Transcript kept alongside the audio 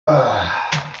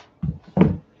Sup,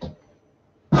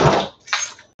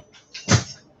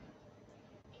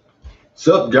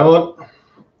 John?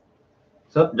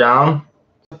 Sup, John?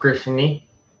 Sup, Christiany?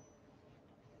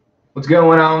 What's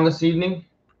going on this evening?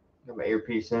 Got my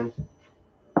earpiece in.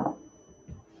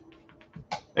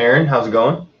 Aaron, how's it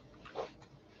going?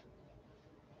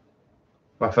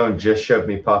 My phone just showed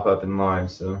me pop up in live,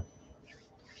 so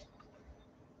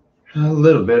a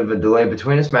little bit of a delay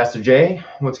between us. Master J,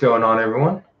 what's going on,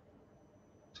 everyone?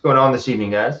 What's going on this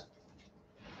evening, guys?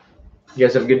 You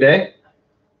guys have a good day?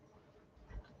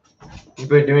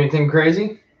 Anybody do anything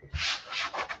crazy?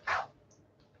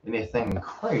 Anything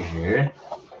crazy?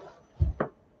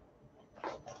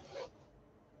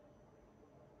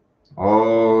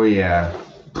 Oh, yeah.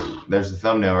 There's the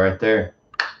thumbnail right there.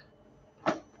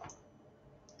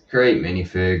 Great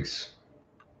minifigs.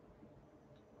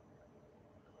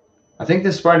 I think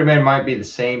this Spider-Man might be the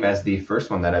same as the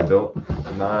first one that I built.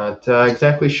 I'm not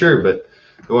exactly sure, but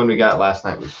the one we got last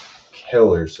night was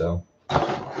killer, so.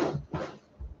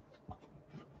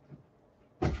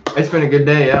 It's been a good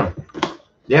day, yeah.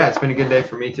 Yeah, it's been a good day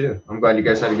for me, too. I'm glad you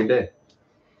guys had a good day.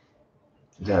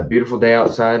 It's a beautiful day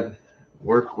outside.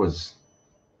 Work was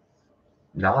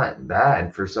not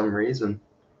bad for some reason.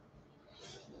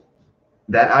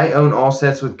 That I own all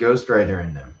sets with Ghost Rider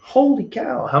in them. Holy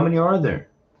cow, how many are there?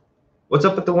 What's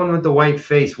up with the one with the white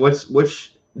face?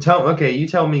 Okay, you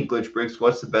tell me, Glitch Bricks,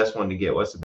 what's the best one to get?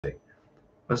 What's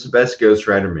the best Ghost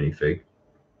Rider minifig?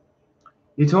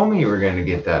 You told me you were going to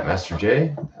get that, Master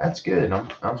J. That's good.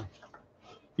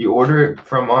 You order it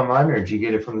from online, or did you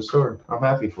get it from the store? I'm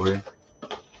happy for you.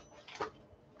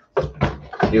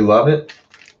 You love it?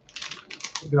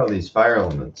 Look at all these fire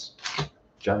elements.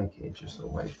 Johnny Cage, just the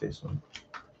white face one.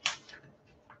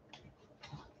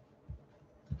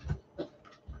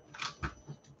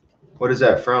 What is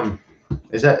that from?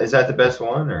 Is that the best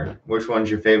one, or which one's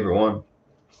your favorite one?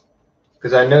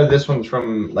 Because I know this one's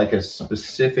from like a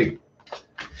specific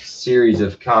series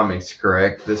of comics,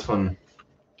 correct? This one,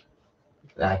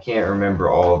 I can't remember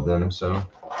all of them, so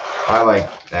I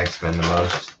like X-Men the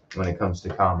most when it comes to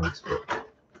comics. But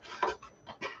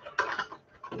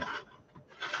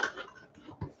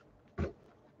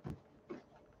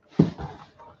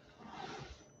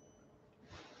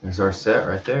there's our set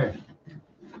right there.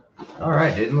 All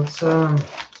right, dude, let's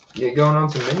get going on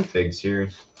some minifigs here.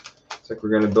 Looks like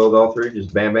we're gonna build all three,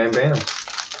 just bam, bam, bam.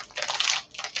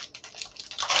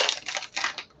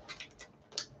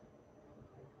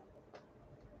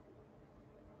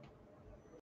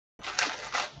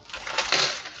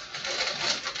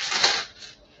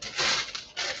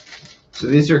 So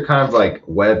these are kind of like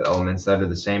web elements that are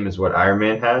the same as what Iron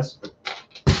Man has.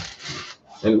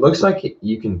 And it looks like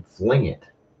you can fling it.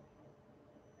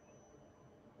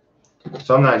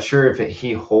 So I'm not sure if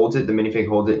he holds it, the minifig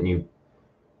holds it, and you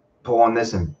pull on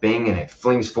this and bing, and it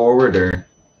flings forward, or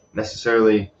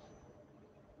necessarily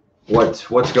what's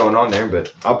going on there.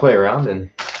 But I'll play around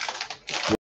and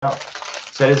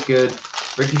set is good.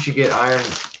 Ricky should get Iron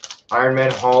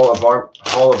Man Hall of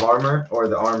Armor or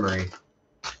the Armory.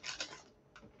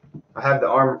 I have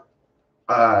the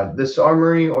this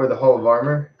Armory or the Hall of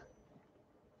Armor.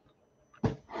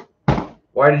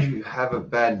 Why did you have a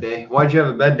bad day? Why did you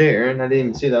have a bad day, Aaron? I didn't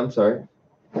even see that. I'm sorry.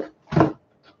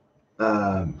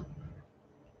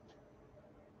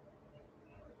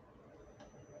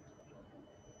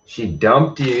 She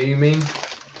dumped you, you mean?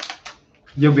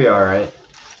 You'll be all right.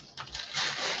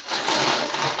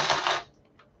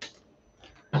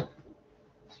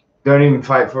 Don't even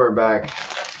fight for her back.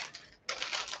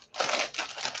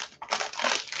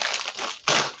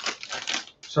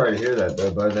 Sorry to hear that,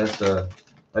 though, bud.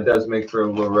 That does make for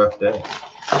a little rough day.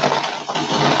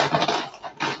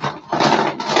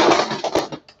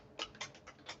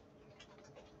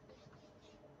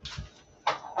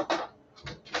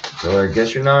 So I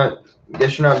guess you're not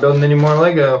building any more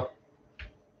Lego.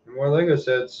 Any more Lego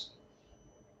sets.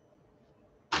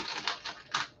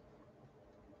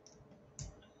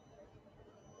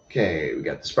 Okay, we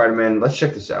got the Spider-Man. Let's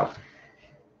check this out.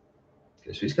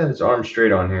 Okay, so he's got his arm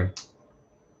straight on here.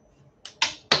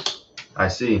 I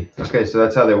see. Okay, so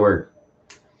that's how they work.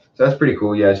 So that's pretty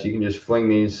cool. Yes, you can just fling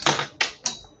these.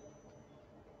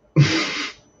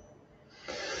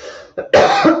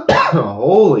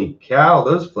 Holy cow,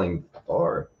 those fling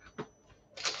far.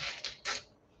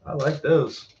 I like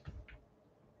those.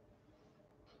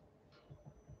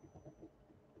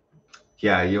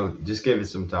 Yeah, you'll just give it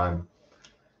some time.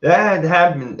 Yeah, it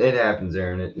happens,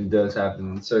 Aaron. It does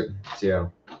happen. So yeah,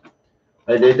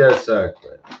 it does suck,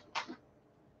 but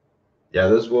yeah,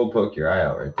 those will poke your eye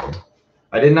out right there.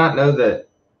 I did not know that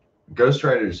Ghost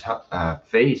Rider's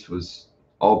face was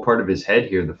all part of his head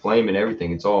here, the flame and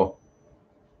everything. It's all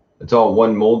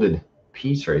one molded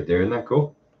piece right there. Isn't that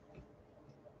cool?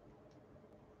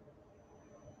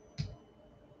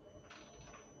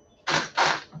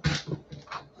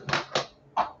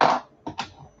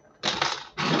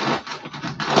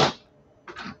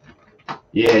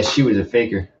 Yeah, she was a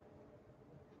faker.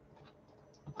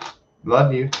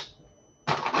 Love you.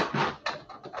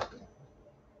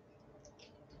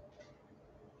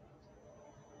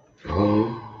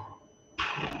 Oh.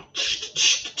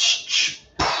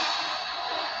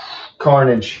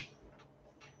 Carnage.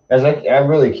 As I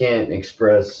really can't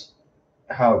express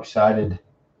how excited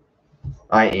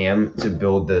I am to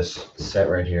build this set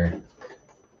right here.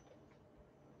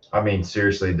 I mean,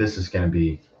 seriously, this is going to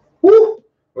be... Woo!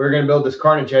 We're going to build this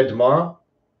Carnage head tomorrow.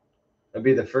 That'll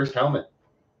be the first helmet.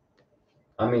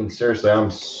 I mean, seriously, I'm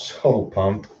so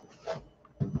pumped.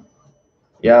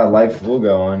 Yeah, life will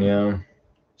go on, yeah.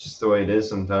 It's just the way it is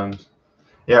sometimes.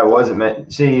 Yeah, it wasn't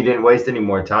meant... See, you didn't waste any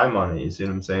more time on it. You see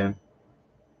what I'm saying?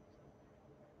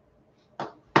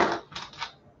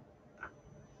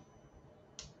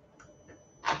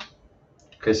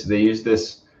 Okay, so they used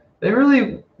this. They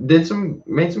really made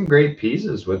some great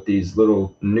pieces with these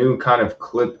little new kind of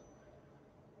clip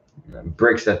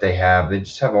bricks that they have. They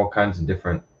just have all kinds of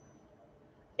different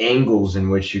angles in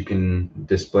which you can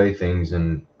display things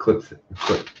and clip,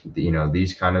 you know,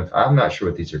 these kind of, I'm not sure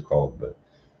what these are called, but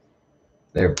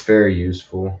they're very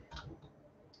useful.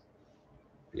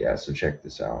 Yeah, so check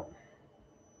this out.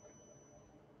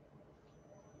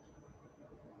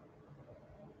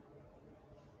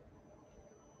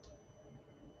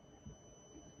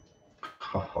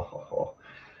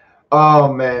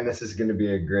 Oh man, this is gonna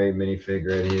be a great minifig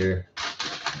right here.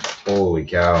 Holy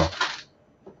cow.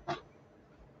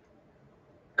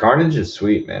 Carnage is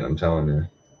sweet, man, I'm telling you.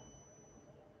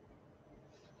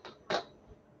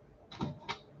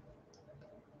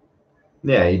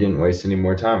 Yeah, he didn't waste any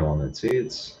more time on it. See,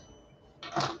 it's...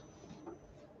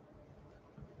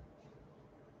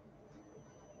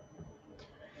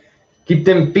 Keep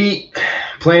them feet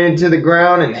planted to the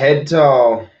ground and head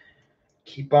tall.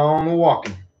 Keep on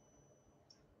walking.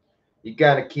 You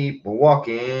gotta keep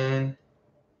walking.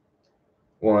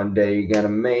 One day you gotta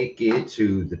make it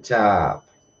to the top.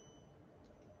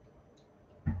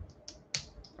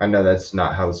 I know that's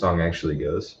not how the song actually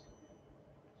goes.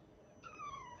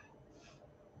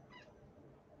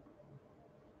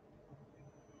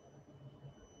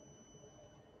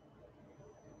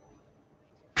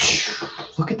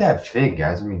 Look at that fig,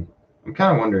 guys. I mean, I'm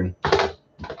kind of wondering.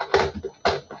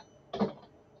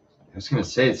 I was gonna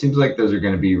say, it seems like those are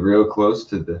gonna be real close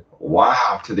to the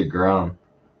to the ground.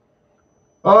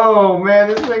 Oh man,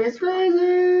 this thing is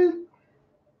crazy.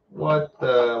 What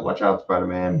the? Watch out,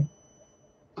 Spider-Man.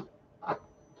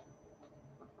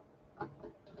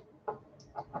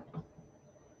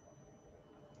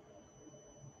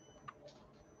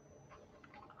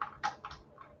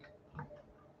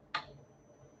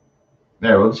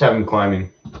 There, we'll just have him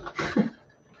climbing.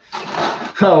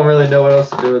 I don't really know what else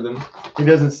to do with him. He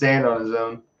doesn't stand on his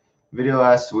own. Video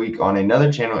last week on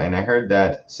another channel, and I heard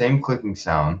that same clicking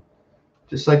sound,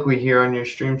 just like we hear on your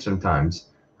stream sometimes.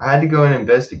 I had to go and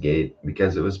investigate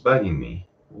because it was bugging me.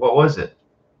 What was it?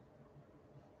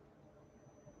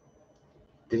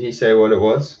 Did he say what it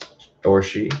was? Or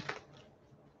she?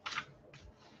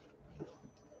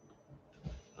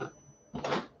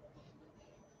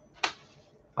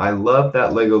 I love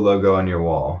that LEGO logo on your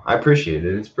wall. I appreciate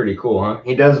it. It's pretty cool, huh?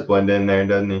 He does blend in there,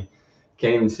 doesn't he?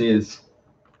 Can't even see his...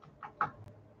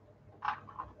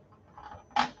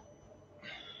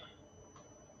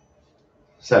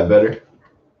 Is that better?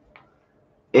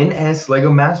 NS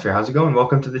LEGO Master, how's it going?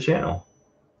 Welcome to the channel.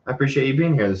 I appreciate you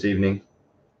being here this evening.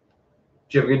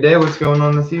 Did you have a good day? What's going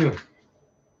on with you?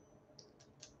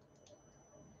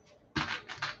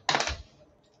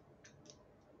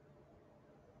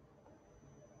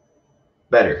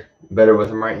 Better with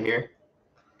him right here.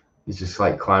 He's just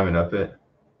like climbing up it.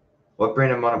 What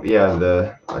brand am I on? Yeah,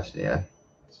 the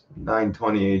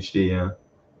 920 HD. Yeah.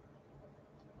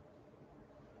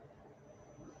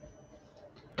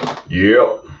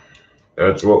 Yep,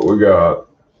 that's what we got.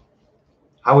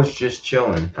 I was just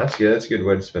chilling. That's good. That's a good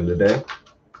way to spend the day.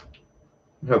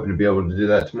 I'm hoping to be able to do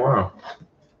that tomorrow.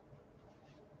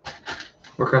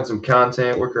 Work on some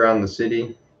content. Work around the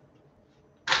city.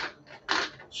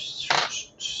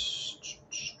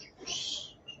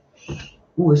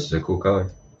 Ooh, this is a cool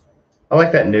color. I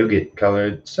like that nougat color.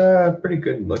 It's a pretty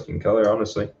good looking color,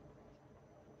 honestly.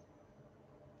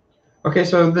 Okay,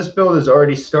 so this build is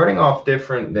already starting off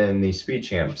different than the Speed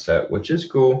Champ set, which is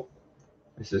cool.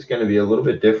 This is going to be a little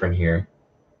bit different here.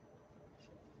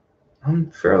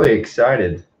 I'm fairly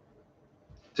excited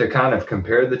to kind of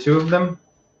compare the two of them.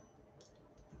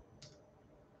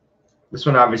 This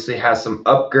one obviously has some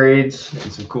upgrades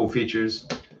and some cool features,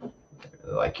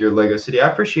 like your Lego City. I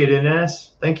appreciate it,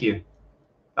 Ines. Thank you.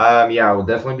 Yeah, I will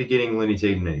definitely be getting Looney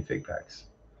Tunes minifig packs.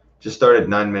 Just started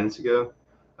 9 minutes ago.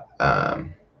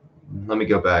 Let me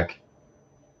go back.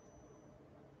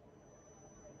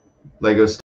 Lego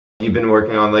stuff. You've been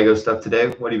working on Lego stuff today?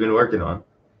 What have you been working on?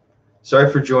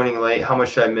 Sorry for joining late. How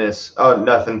much did I miss? Oh,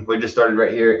 nothing. We just started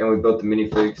right here and we built the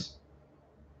minifigs.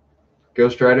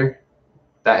 Ghost Rider.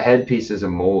 That headpiece is a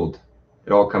mold.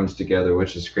 It all comes together,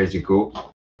 which is crazy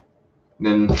cool.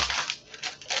 And then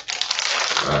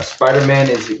Spider-Man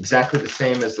is exactly the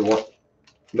same as the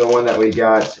one that we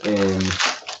got in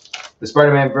the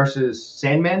Spider-Man versus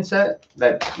Sandman set,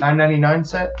 that $9.99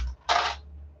 set.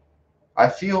 I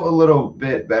feel a little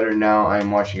bit better now I'm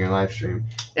watching your live stream.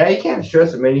 Yeah, you can't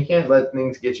stress it, man. You can't let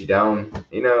things get you down.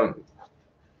 You know,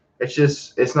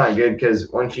 it's not good, because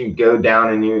once you go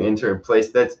down and you enter a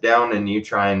place that's down and you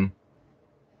try and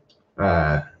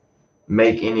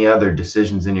make any other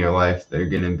decisions in your life, they're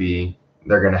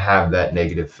gonna have that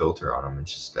negative filter on them. It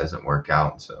just doesn't work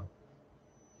out. So,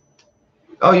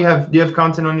 oh, do you have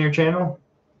content on your channel?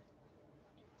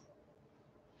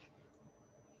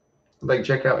 Like,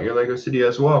 check out your Lego City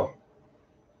as well.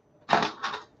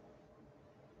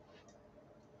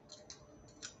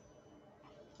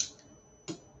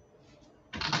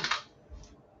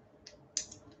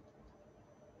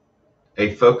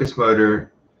 A focus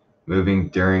motor moving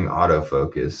during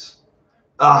autofocus.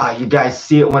 Ah, you guys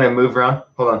see it when I move around?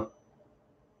 Hold on.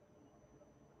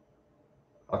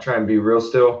 I'll try and be real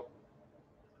still.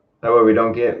 That way we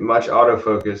don't get much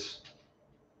autofocus.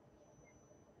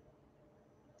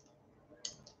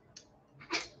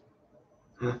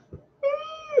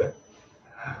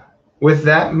 With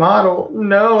that model,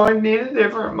 no, I need a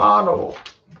different model.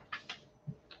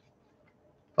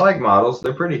 I like models.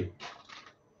 They're pretty.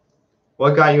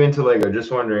 What got you into Lego?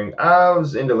 Just wondering. I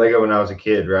was into Lego when I was a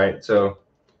kid, right? So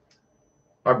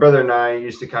my brother and I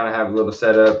used to kind of have a little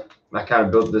setup. I kind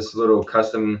of built this little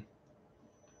custom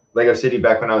Lego City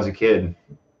back when I was a kid.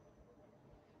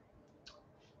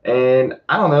 And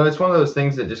I don't know, it's one of those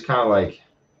things that just kind of like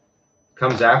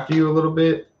comes after you a little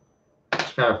bit.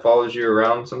 Just kind of follows you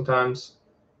around sometimes.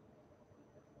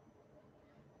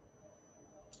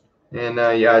 And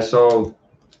yeah, I saw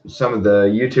some of the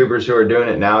YouTubers who are doing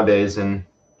it nowadays, and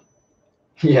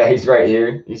yeah, he's right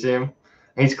here. You see him?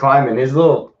 He's climbing. His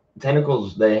little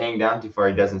tentacles, they hang down too far.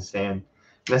 He doesn't stand.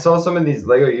 And I saw some of these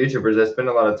Lego YouTubers that spend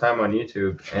a lot of time on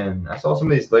YouTube, and I saw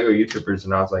some of these Lego YouTubers,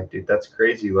 and I was like, dude, that's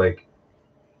crazy. Like,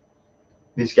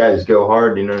 these guys go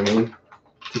hard, you know what I mean?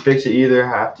 To fix it, you either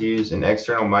have to use an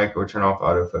external mic or turn off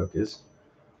autofocus.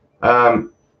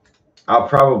 I'll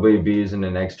probably be using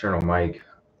an external mic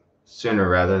sooner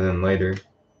rather than later.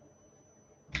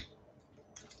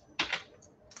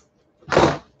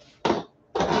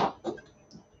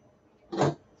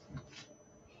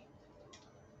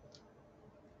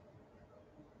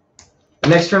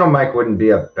 An external mic wouldn't be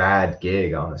a bad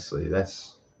gig, honestly.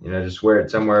 That's, just wear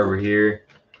it somewhere over here.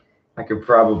 I could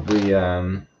probably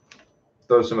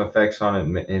throw some effects on it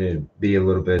and it'd be a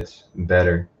little bit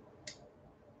better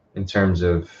in terms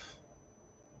of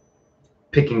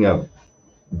picking up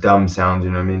dumb sounds,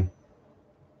 you know what I mean?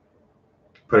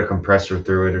 Put a compressor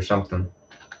through it or something.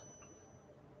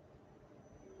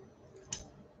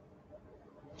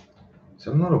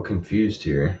 So I'm a little confused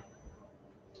here.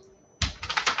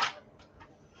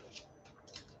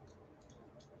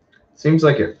 Seems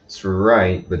like it's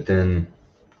right, but then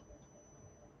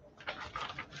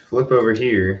flip over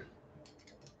here.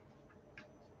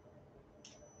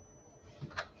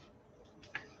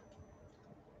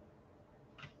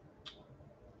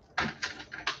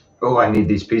 Oh, I need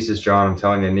these pieces, John. I'm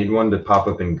telling you, I need one to pop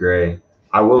up in gray.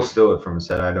 I will steal it from a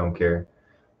set. I don't care.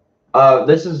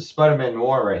 This is Spider-Man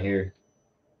Noir right here.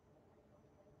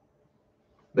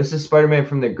 This is Spider-Man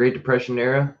from the Great Depression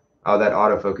era. Oh, that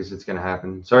autofocus, it's going to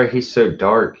happen. Sorry, he's so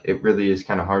dark. It really is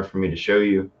kind of hard for me to show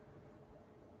you.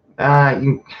 I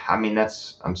mean,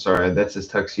 I'm sorry, that's his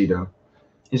tuxedo.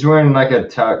 He's wearing like a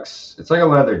tux. It's like a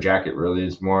leather jacket, really,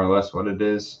 is more or less what it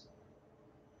is.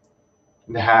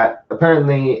 The hat,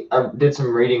 apparently, I did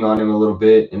some reading on him a little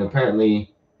bit, and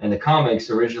apparently in the comics,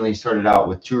 originally he started out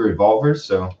with 2 revolvers,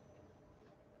 so.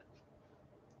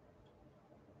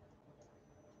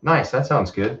 Nice, that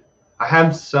sounds good. I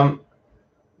have some.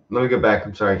 Let me go back.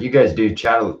 I'm sorry. You guys do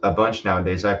chat a bunch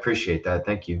nowadays. I appreciate that.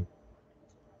 Thank you.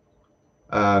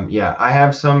 Yeah, I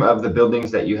have some of the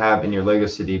buildings that you have in your Lego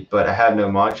City, but I have no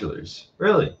modulars.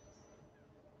 Really?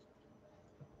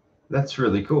 That's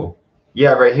really cool.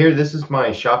 Yeah, right here. This is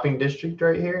my shopping district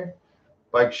right here.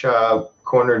 Bike shop,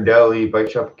 corner deli, bike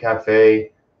shop,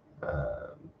 cafe, uh,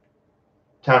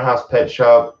 townhouse pet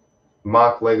shop,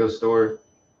 mock Lego store.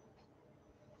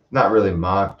 Not really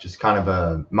mock, just kind of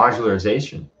a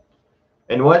modularization.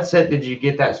 And what set did you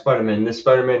get that Spiderman? This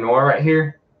Spiderman Noir right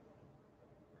here?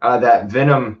 That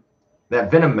Venom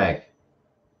mech.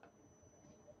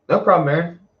 No problem,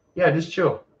 Aaron. Yeah, just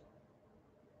chill.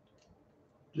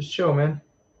 Just chill, man.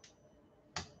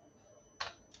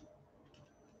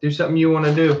 Do something you want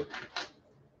to do.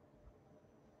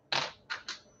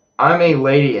 I'm a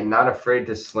lady and not afraid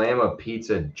to slam a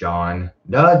pizza, John.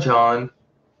 Duh, John.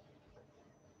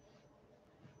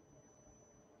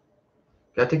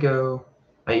 Got to go.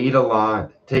 I eat a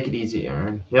lot. Take it easy,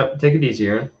 Aaron. Yep, take it easy,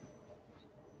 Aaron.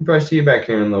 I'll probably see you back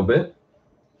here in a little bit.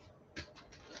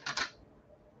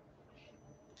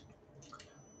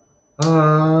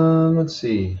 Let's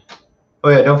see. Oh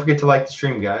yeah, don't forget to like the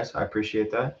stream, guys. I appreciate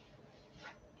that.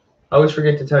 I always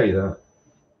forget to tell you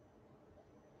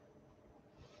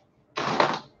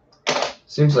that.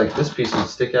 Seems like this piece would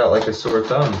stick out like a sore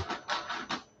thumb.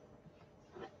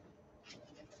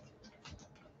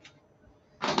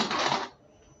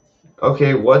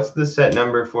 Okay, what's the set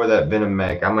number for that Venom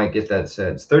mech? I might get that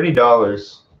set. It's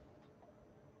 $30.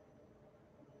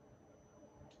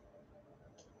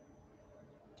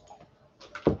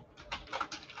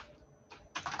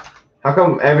 How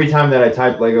come every time that I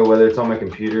type Lego, whether it's on my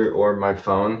computer or my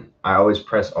phone, I always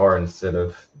press R instead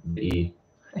of E?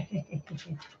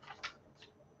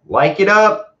 Like it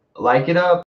up. Like it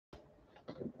up.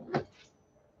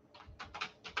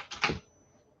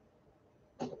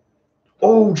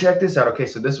 Oh, check this out. Okay,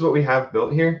 so this is what we have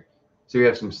built here. So we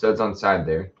have some studs on the side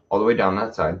there, all the way down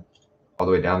that side, all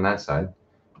the way down that side.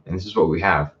 And this is what we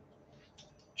have.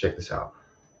 Check this out.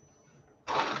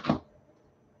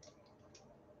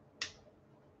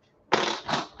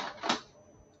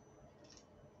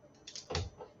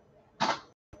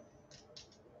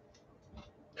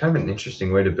 Kind of an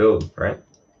interesting way to build, right?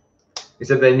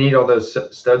 Except they need all those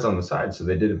studs on the side, so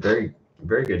they did a very,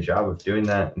 very good job of doing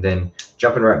that. And then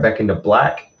jumping right back into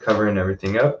black, covering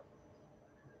everything up.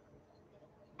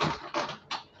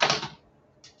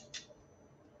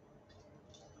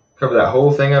 Cover that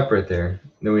whole thing up right there.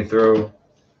 Then we throw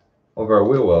all of our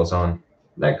wheel wells on.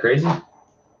 Isn't that crazy?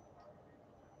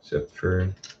 Except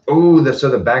for, oh,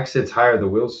 so the back sits higher. The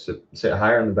wheels sit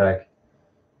higher on the back.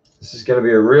 This is gonna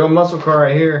be a real muscle car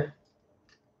right here.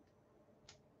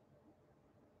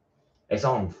 It's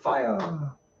on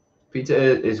fire. Pizza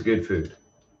is good food.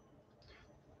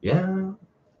 Yeah,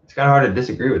 it's kind of hard to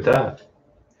disagree with that.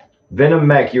 Venom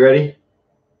mech, you ready?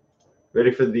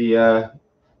 Ready for the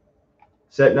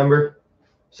set number?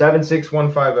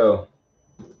 76150.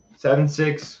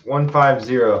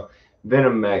 76150.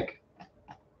 Venom mech.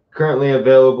 Currently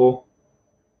available.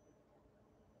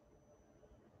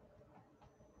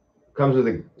 Comes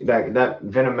with that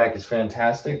Venom mech is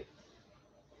fantastic.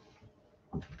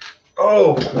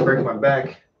 Oh, break my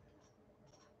back.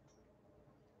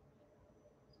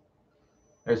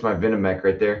 There's my Venom mech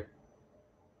right there.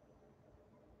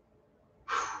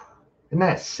 Isn't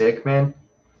that sick, man?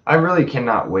 I really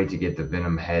cannot wait to get the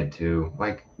Venom head too.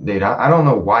 Like, dude, I don't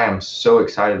know why I'm so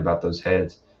excited about those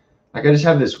heads. Like, I just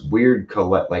have this weird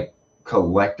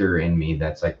collector in me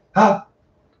that's like, ah.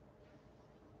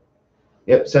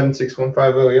 Yep,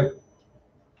 76150. Yep.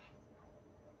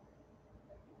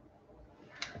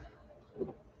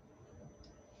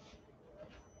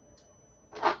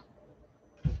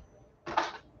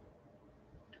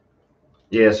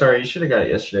 Yeah, sorry, you should have got it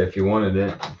yesterday if you wanted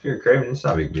it. If you're craving it, it's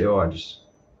not a big deal. I just.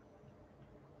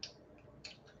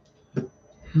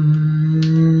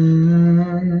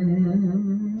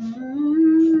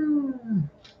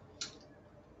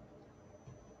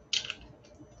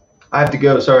 I have to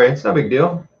go. Sorry, it's not a big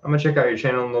deal. I'm gonna check out your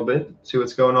channel in a little bit, see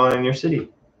what's going on in your city.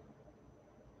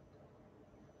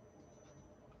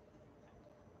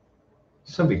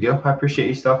 It's no big deal. I appreciate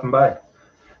you stopping by.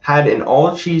 Had an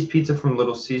all cheese pizza from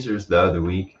Little Caesars the other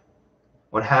week.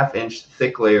 1/2 inch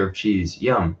thick layer of cheese.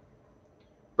 Yum.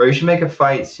 Bro, you should make a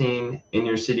fight scene in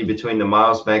your city between the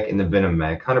Miles mech and the Venom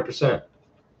mech. 100%.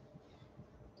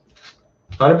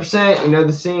 100%. You know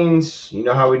the scenes. You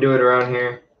know how we do it around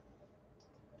here.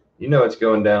 You know it's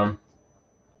going down.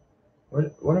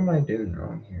 What am I doing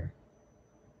wrong here?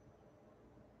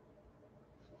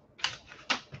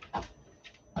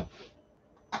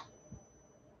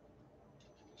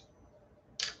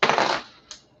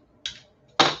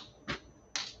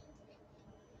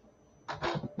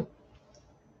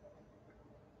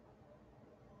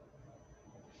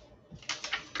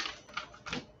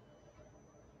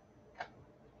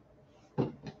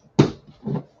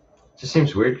 Just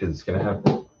seems weird because it's gonna have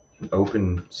an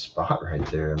open spot right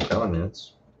there. I'm telling you,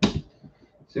 it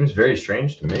seems very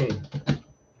strange to me.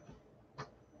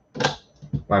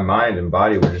 My mind and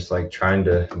body were just like trying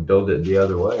to build it the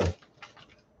other way.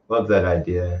 Love that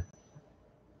idea.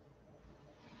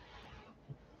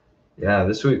 Yeah,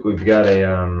 this week we've got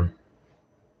a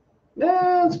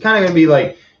yeah, it's kind of gonna be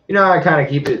like, you know, I kind of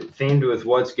keep it themed with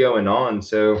what's going on,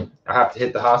 so I have to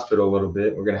hit the hospital a little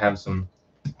bit. We're gonna have some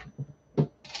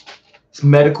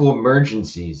medical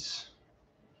emergencies.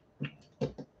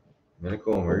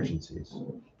 Medical emergencies.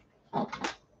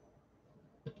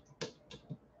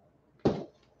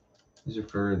 These are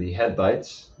for the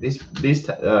headlights. These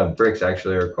bricks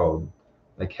actually are called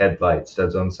like headlights.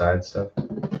 Studs on side stuff.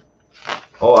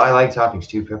 Oh, I like toppings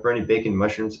too: pepperoni, bacon,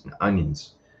 mushrooms, and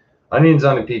onions. Onions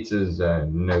on a pizza is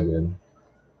no good.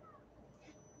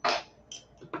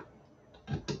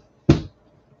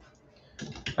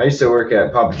 I used to work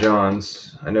at Papa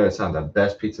John's. I know it's not the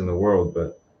best pizza in the world,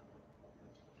 but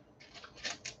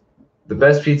the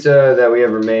best pizza that we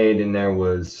ever made in there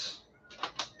was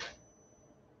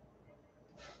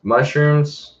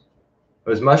mushrooms. It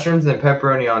was mushrooms and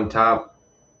pepperoni on top.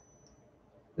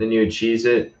 Then you would cheese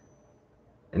it,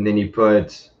 and then you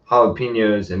put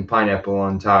jalapenos and pineapple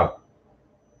on top.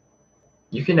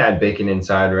 You can add bacon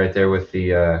inside right there with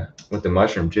the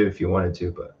mushroom too if you wanted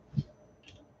to, but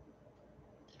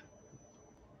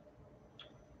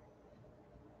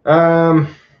I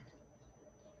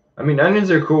mean, onions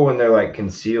are cool when they're like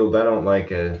concealed. I don't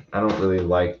really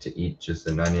like to eat just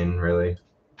an onion, really.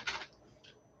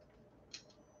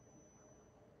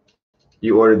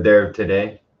 You ordered there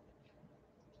today?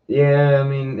 Yeah, I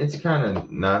mean, it's kind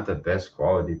of not the best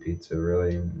quality pizza,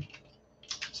 really.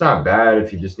 It's not bad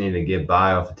if you just need to get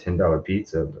by off a $10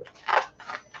 pizza, but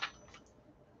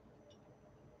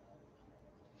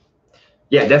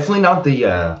yeah, definitely not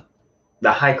the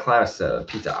high class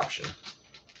pizza option.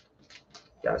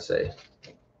 Gotta say,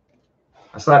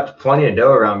 I slapped plenty of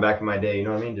dough around back in my day. You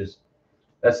know what I mean? Just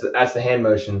that's the hand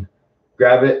motion.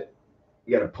 Grab it.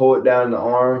 You gotta pull it down the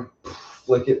arm,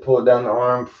 flick it, pull it down the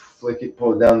arm, flick it,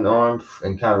 pull it down the arm,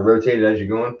 and kind of rotate it as you're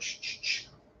going.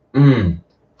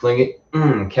 Fling it.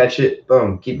 Catch it.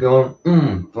 Boom. Keep going.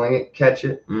 Fling it. Catch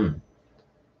it.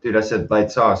 Dude, I said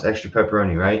light sauce, extra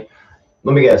pepperoni, right?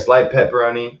 Let me guess. Light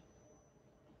pepperoni.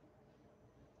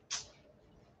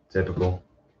 Typical.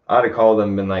 I'd have called them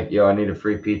and been like, yo, I need a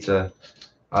free pizza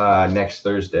next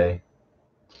Thursday.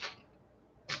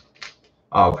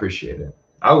 I'll appreciate it.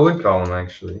 I would call them,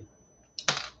 actually.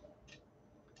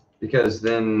 Because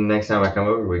then next time I come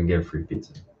over, we can get a free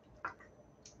pizza.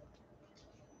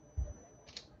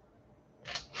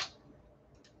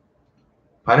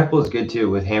 Pineapple is good too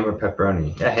with ham or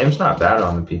pepperoni. Yeah, ham's not bad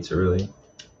on the pizza, really.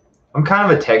 I'm kind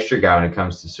of a texture guy when it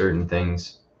comes to certain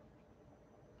things.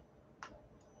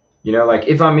 You know, like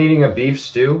if I'm eating a beef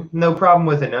stew, no problem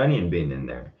with an onion being in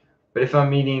there. But if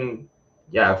I'm eating,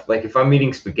 if I'm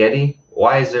eating spaghetti,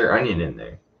 why is there onion in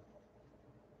there?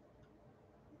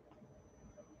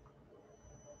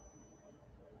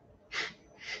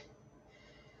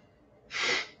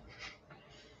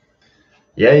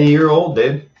 Yeah, you're old,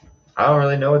 dude. I don't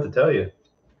really know what to tell you.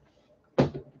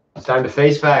 It's time to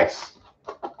face facts.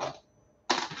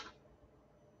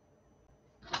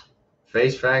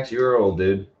 Face facts, you're old,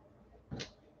 dude.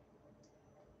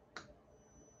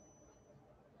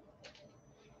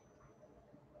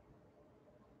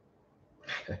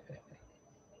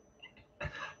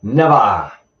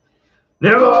 Never.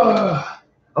 Never. I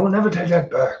will never take that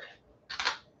back.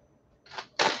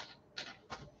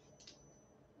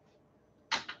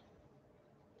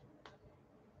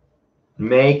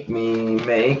 Make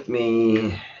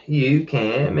me. You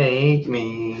can't make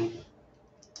me.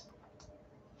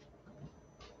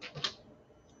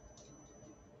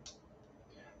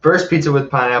 First pizza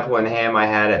with pineapple and ham I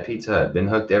had at Pizza Hut. Been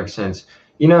hooked ever since.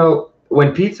 You know,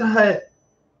 when Pizza Hut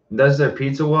does their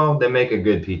pizza well, they make a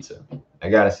good pizza. I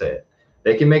gotta say it.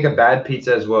 They can make a bad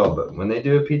pizza as well, but when they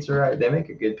do a pizza right, they make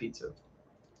a good pizza.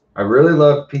 I really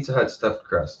love Pizza Hut stuffed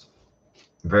crust.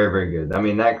 Very, very good. I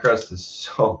mean, that crust is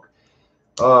so...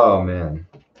 Oh, man.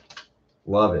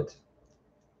 Love it.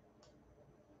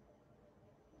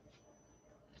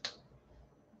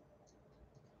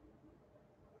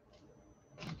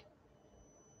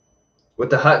 With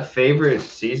the Hut favorite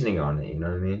seasoning on it, you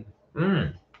know what I mean?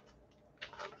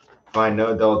 Find no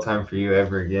adult time for you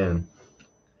ever again.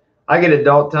 I get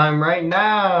adult time right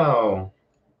now.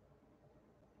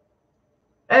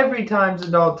 Every time's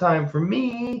adult time for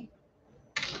me.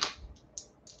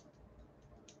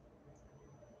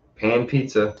 Pan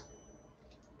pizza.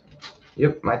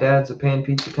 Yep, my dad's a pan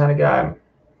pizza kind of guy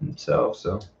himself,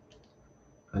 so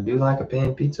I do like a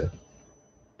pan pizza.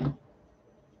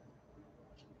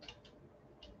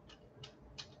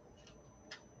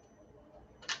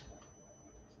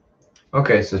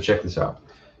 Okay, so check this out.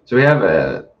 So we have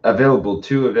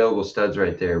two available studs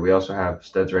right there. We also have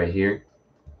studs right here.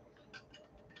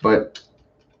 But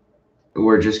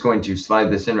we're just going to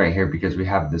slide this in right here because we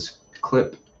have this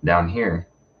clip down here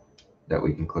that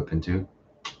we can clip into.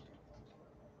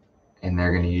 And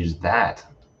they're going to use that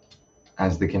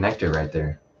as the connector right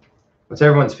there. What's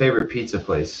everyone's favorite pizza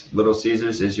place? Little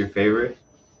Caesars is your favorite?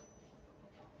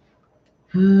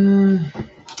 I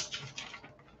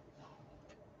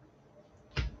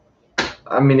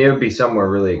mean, it would be somewhere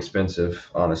really expensive,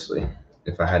 honestly,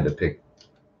 if I had to pick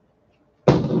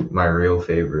my real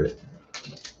favorite.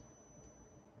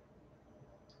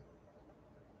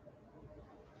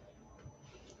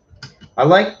 I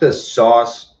like the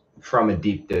sauce from a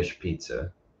deep dish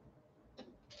pizza.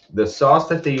 The sauce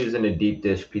that they use in a deep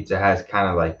dish pizza has kind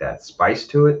of like that spice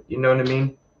to it. You know what I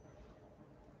mean?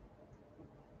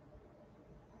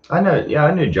 I know. Yeah,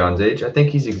 I knew John's age. I think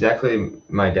he's exactly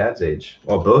my dad's age.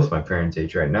 Well, both my parents'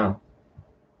 age right now.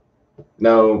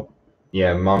 No,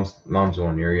 yeah, mom's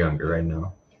 1 year younger right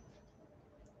now.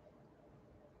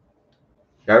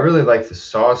 I really like the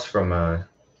sauce from a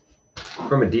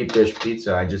deep dish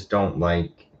pizza. I just don't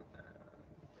like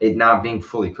it not being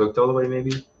fully cooked all the way,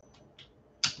 maybe.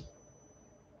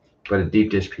 But a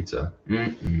deep dish pizza.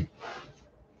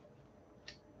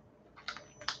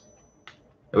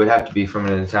 It would have to be from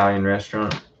an Italian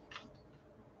restaurant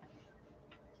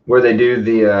where they do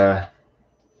the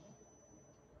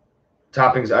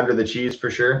toppings under the cheese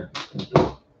for sure.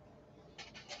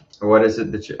 Or what is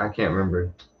it that I can't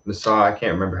remember. The sauce, I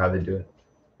can't remember how they do it.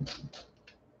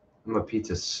 I'm a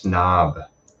pizza snob.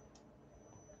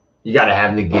 You gotta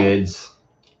have the goods.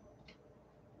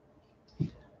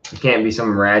 It can't be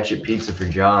some ratchet pizza for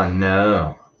John.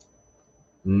 No.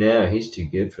 No, he's too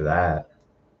good for that.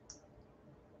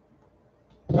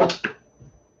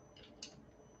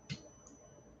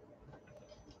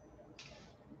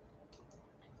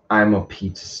 I'm a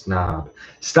pizza snob.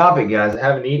 Stop it, guys. I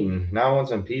haven't eaten. Now I want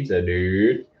some pizza,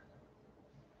 dude.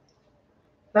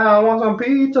 Now I want some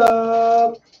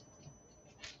pizza.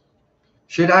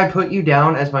 Should I put you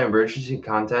down as my emergency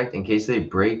contact in case they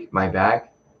break my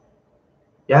back?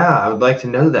 Yeah, I would like to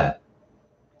know that.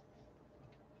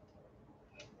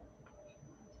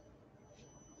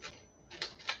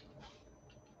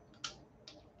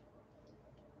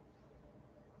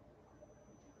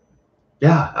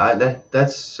 Yeah,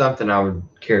 that's something I would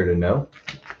care to know.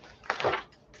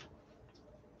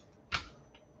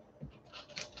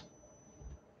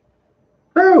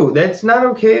 Bro, that's not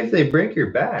okay if they break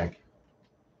your back.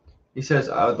 He says,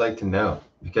 I would like to know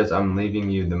because I'm leaving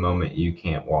you the moment you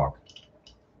can't walk.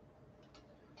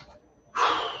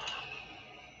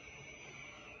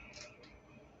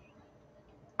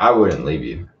 I wouldn't leave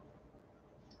you.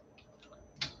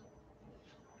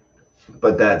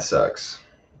 But that sucks.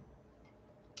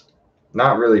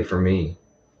 Not really for me.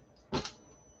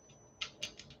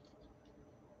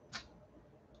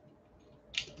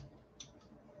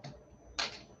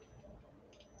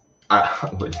 I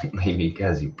wouldn't leave you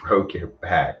because you broke your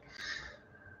back.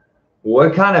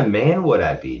 What kind of man would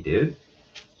I be, dude?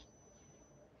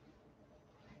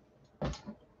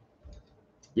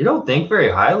 You don't think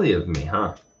very highly of me,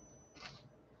 huh?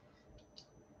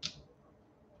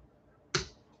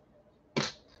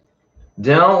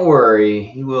 Don't worry,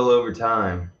 he will over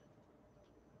time.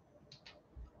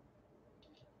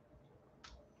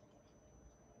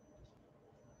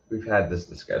 We've had this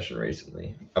discussion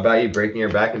recently about you breaking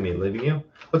your back and me leaving you.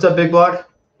 What's up, Big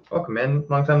Block? Welcome, man.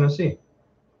 Long time no see.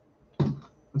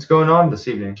 What's going on this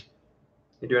evening?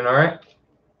 You doing all right?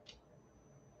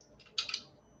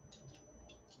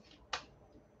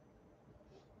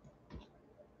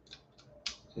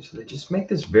 So they just make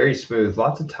this very smooth.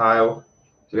 Lots of tile.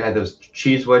 So we had those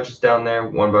cheese wedges down there,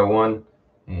 1 by 1,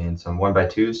 and some 1 by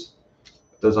 2s.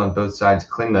 Put those on both sides.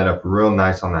 Clean that up real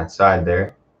nice on that side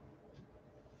there.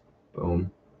 Boom.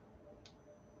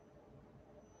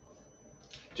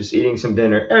 Just eating some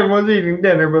dinner. Everyone's eating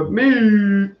dinner but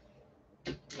me.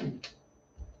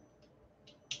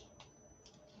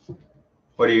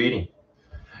 What are you eating?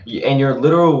 And your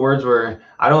literal words were,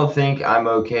 I don't think I'm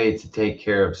okay to take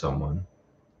care of someone.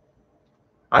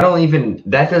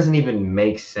 That doesn't even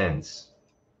make sense.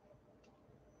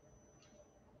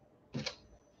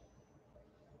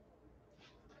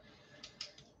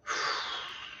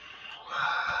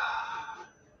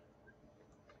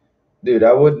 Dude,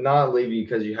 I would not leave you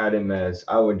because you had MS.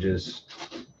 I would just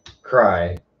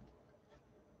cry.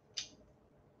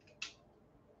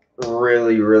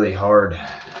 really, really hard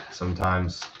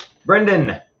sometimes.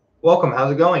 Brendan, welcome.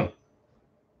 How's it going?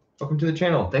 Welcome to the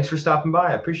channel. Thanks for stopping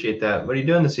by. I appreciate that. What are you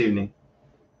doing this evening?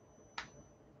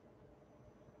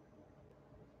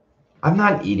 I'm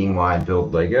not eating while I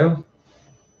build Lego.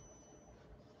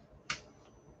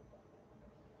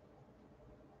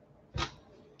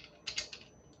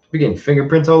 We're getting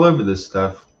fingerprints all over this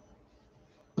stuff.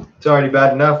 It's already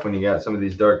bad enough when you got some of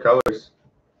these dark colors.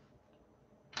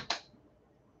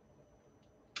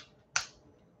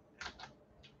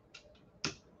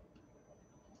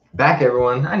 Back,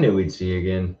 everyone. I knew we'd see you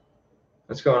again.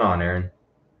 What's going on, Aaron?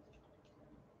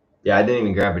 Yeah, I didn't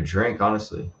even grab a drink,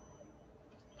 honestly.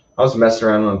 I was messing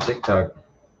around on TikTok.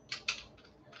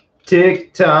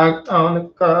 TikTok on the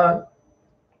clock.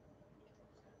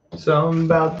 Something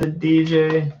about the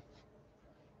DJ.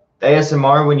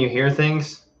 ASMR when you hear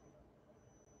things.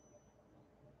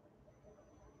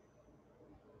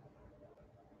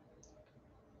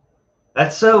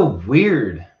 That's so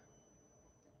weird.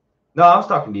 No, I was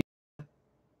talking to you.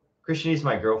 Christian is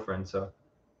my girlfriend, so.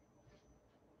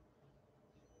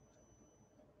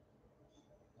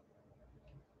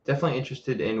 Definitely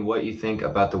interested in what you think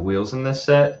about the wheels in this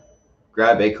set.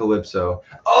 Grab a Calypso.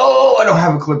 Oh, I don't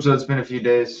have a Calypso. It's been a few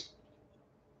days.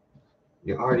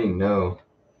 You already know.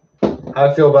 How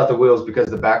I feel about the wheels because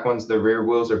the back ones, the rear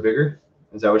wheels are bigger.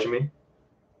 Is that what you mean?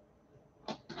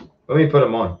 Let me put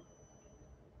them on.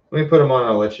 Let me put them on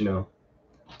and I'll let you know.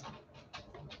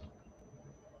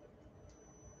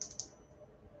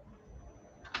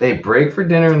 They break for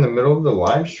dinner in the middle of the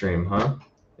live stream, huh?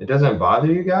 It doesn't bother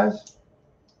you guys?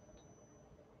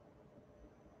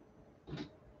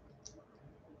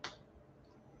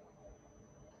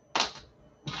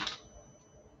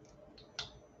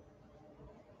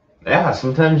 Yeah,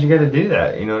 sometimes you got to do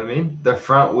that. You know what I mean? The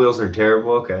front wheels are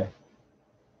terrible. Okay.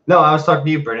 No, I was talking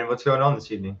to you, Brendan. What's going on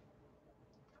this evening?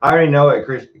 I already know what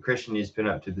Christian has been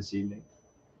up to this evening.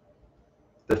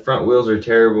 The front wheels are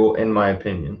terrible, in my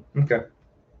opinion. Okay.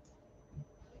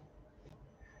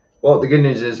 Well, the good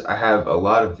news is I have a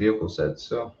lot of vehicle sets,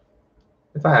 so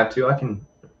if I have to, I can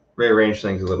rearrange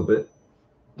things a little bit.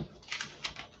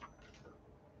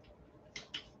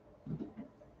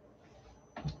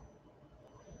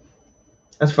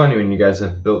 That's funny when you guys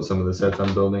have built some of the sets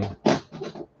I'm building.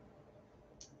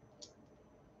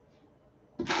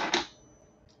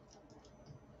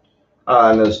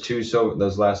 And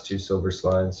those last two silver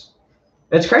slides.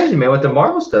 It's crazy, man, with the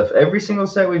Marvel stuff. Every single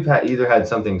set we've had either had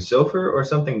something silver or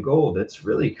something gold. It's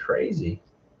really crazy.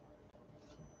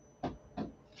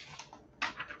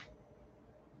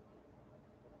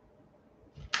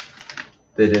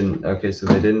 They didn't. Okay, so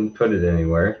they didn't put it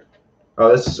anywhere. Oh,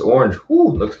 this is orange. Ooh,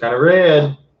 looks kind of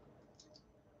red.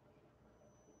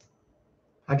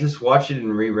 I just watch it in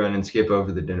rerun and skip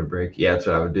over the dinner break. Yeah, that's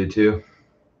what I would do too.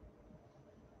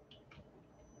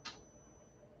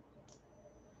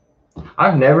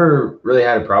 I've never really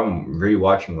had a problem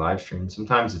rewatching live streams.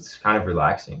 Sometimes it's kind of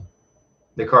relaxing.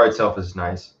 The car itself is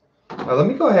nice. Let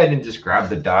me go ahead and just grab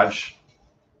the Dodge,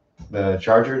 the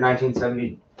Charger,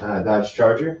 1970 Dodge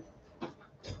Charger,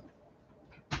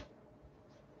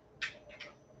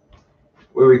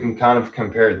 where we can kind of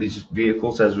compare these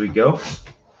vehicles as we go.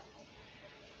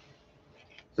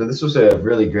 So this was a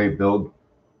really great build.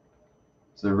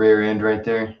 It's the rear end right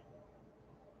there.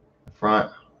 The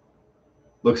front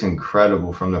looks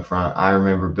incredible from the front. I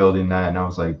remember building that and I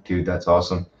was like, dude, that's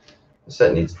awesome. The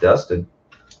set needs dusted.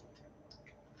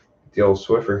 The old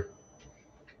Swiffer.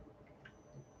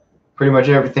 Pretty much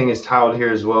everything is tiled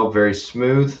here as well. Very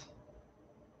smooth.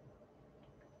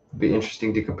 Be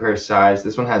interesting to compare size.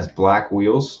 This one has black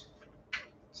wheels.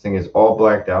 This thing is all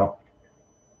blacked out.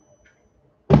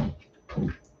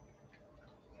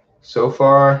 So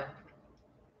far,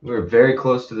 we're very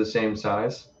close to the same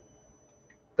size.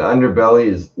 The underbelly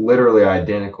is literally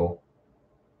identical.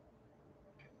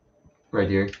 Right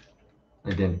here.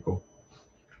 Identical.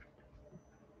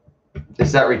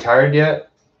 Is that retired yet?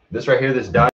 This right here, this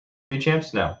Dodge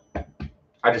Champs? No.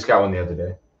 I just got one the other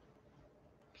day.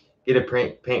 Get a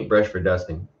paintbrush for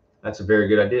dusting. That's a very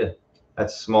good idea.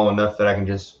 That's small enough that I can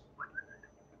just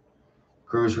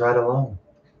cruise right along.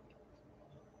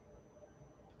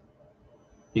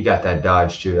 You got that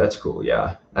Dodge too. That's cool.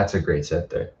 Yeah, that's a great set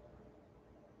there.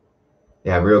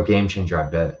 Yeah, real game changer, I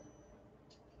bet.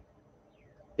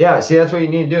 Yeah, see, that's what you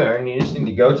need to do, Aaron. You just need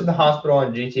to go to the hospital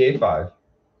on GTA 5.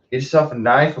 Get yourself a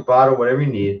knife, a bottle, whatever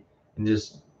you need, and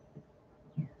just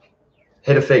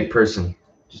hit a fake person.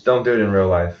 Just don't do it in real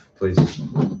life, please.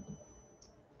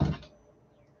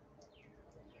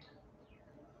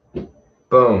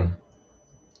 Boom.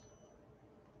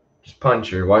 Just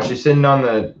punch her. While she's sitting on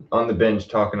the on the bench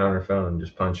talking on her phone.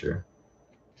 Just punch her.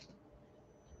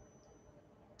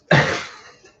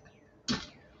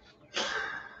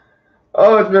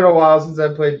 Oh, it's been a while since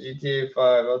I played GTA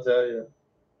 5, I'll tell you.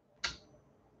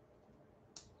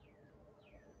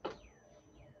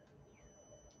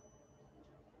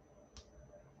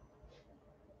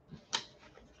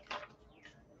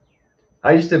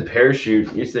 I used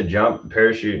to jump,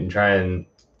 parachute, and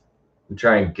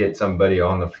try and get somebody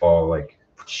on the fall, like.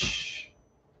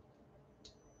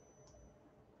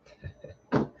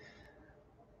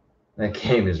 That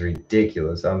game is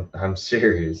ridiculous. I'm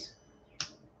serious.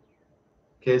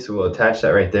 Okay, so we'll attach that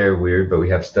right there. Weird, but we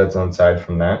have studs on side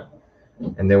from that.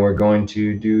 And then we're going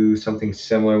to do something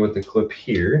similar with the clip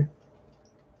here.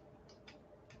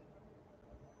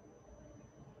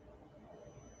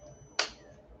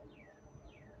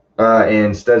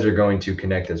 And studs are going to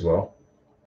connect as well.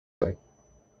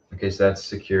 Okay, so that's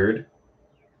secured.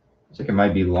 Looks like it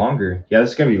might be longer. Yeah,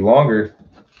 this is going to be longer.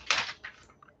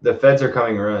 The feds are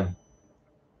coming around.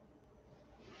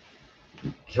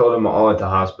 Killed them all at the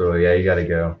hospital. Yeah, you got to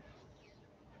go.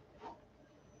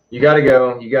 You got to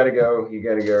go. You got to go. You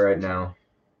got to go right now.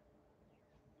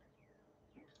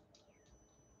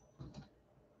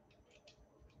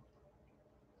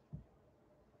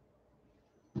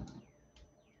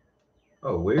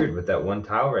 Oh, weird with that one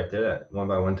tile right there, that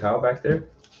 1x1 tile back there.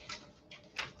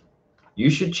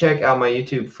 You should check out my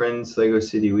YouTube friends, Lego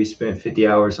City. We spent 50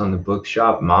 hours on the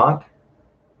bookshop mock.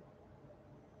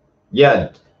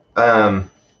 Yeah, I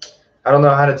don't know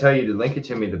how to tell you to link it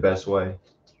to me the best way.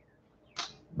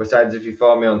 Besides, if you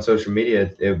follow me on social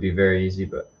media, it would be very easy,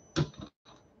 but.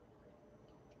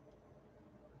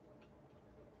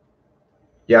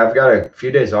 Yeah, I've got a few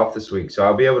days off this week, so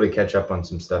I'll be able to catch up on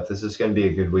some stuff. This is going to be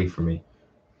a good week for me.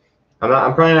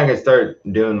 I'm probably not going to start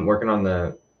working on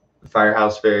the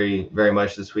Firehouse very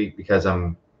much this week, because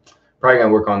I'm probably going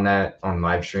to work on that on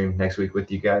live stream next week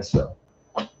with you guys. So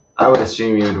I would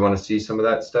assume you would want to see some of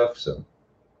that stuff. So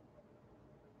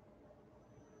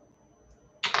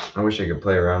I wish I could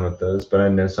play around with those, but I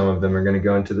know some of them are going to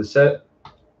go into the set.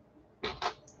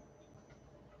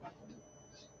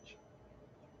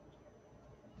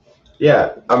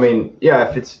 Yeah, I mean, yeah,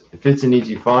 if it's an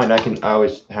easy find, I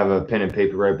always have a pen and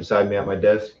paper right beside me at my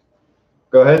desk.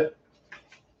 Go ahead.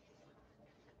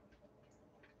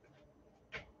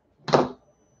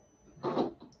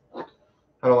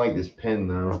 I don't like this pen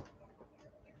though.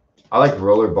 I like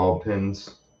rollerball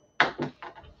pins.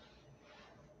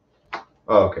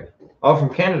 Oh, okay. Oh,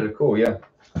 from Canada, cool, yeah.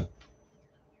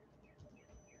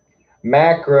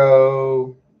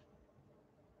 Macro.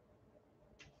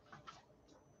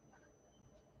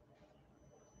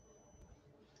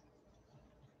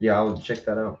 Yeah, I'll check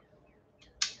that out.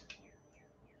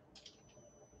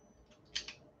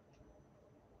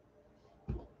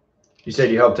 You said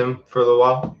you helped him for a little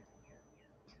while?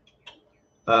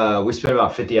 We spent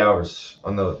about 50 hours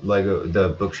on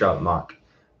the bookshop mock.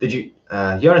 Did you,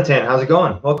 Jonathan, how's it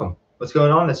going? Welcome. What's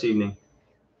going on this evening?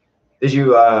 Did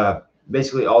you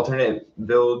basically alternate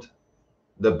build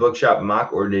the bookshop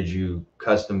mock, or did you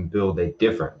custom build a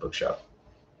different bookshop?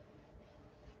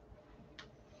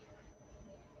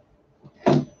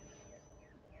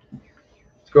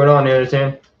 What's going on,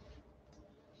 Jonathan?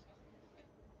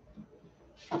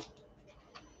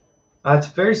 It's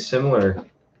a very similar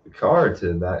car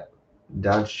to that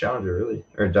Dodge Challenger, really,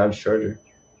 or Dodge Charger.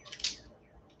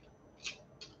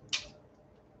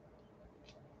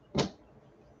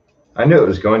 I knew it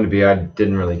was going to be. I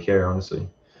didn't really care, honestly.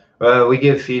 We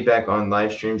give feedback on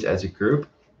live streams as a group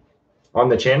on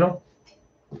the channel.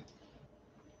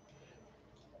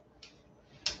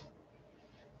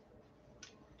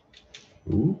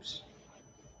 Oops.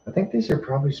 I think these are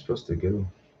probably supposed to go.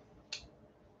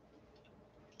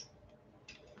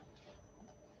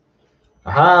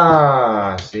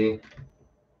 Aha! See?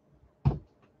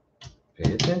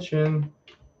 Pay attention.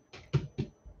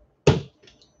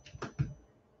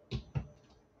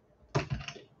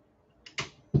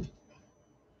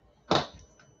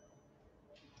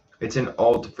 It's an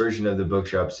alt version of the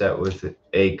bookshop set with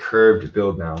a curved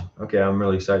build now. Okay, I'm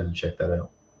really excited to check that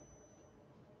out.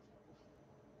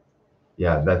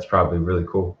 Yeah, that's probably really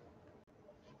cool.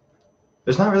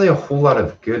 There's not really a whole lot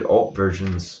of good alt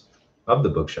versions of the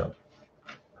bookshop.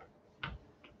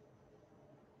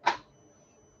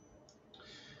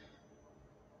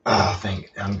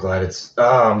 I'm glad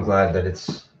that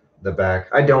it's the back.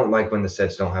 I don't like when the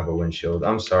sets don't have a windshield.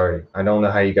 I'm sorry. I don't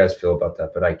know how you guys feel about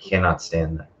that, but I cannot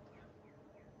stand that.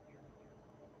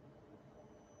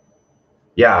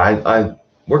 Yeah, I'm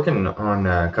working on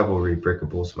a couple of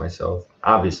rebrickables myself.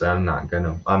 Obviously, I'm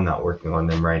not working on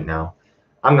them right now.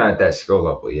 I'm not at that skill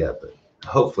level yet, but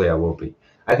hopefully I will be.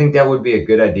 I think that would be a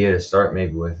good idea to start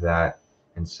maybe with that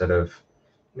instead of,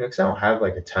 because I don't have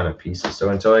like a ton of pieces. So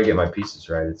until I get my pieces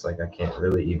right, it's like I can't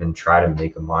really even try to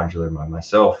make a modular by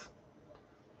myself.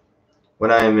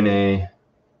 When I am in a,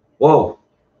 whoa.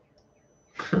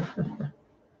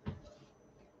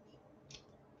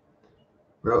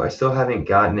 Bro, I still haven't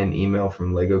gotten an email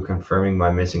from LEGO confirming my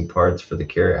missing parts for the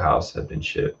Carrot House have been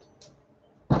shipped.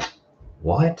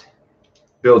 What?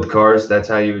 Build cars, that's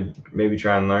how you would maybe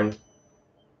try and learn?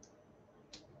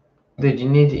 Dude, you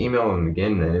need to email them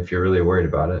again then if you're really worried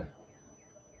about it.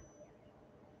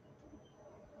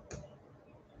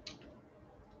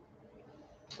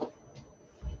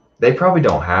 They probably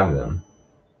don't have them.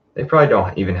 They probably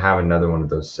don't even have another one of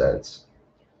those sets.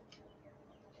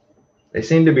 They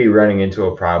seem to be running into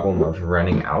a problem of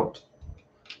running out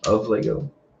of LEGO.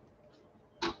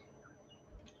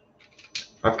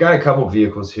 I've got a couple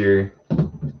vehicles here.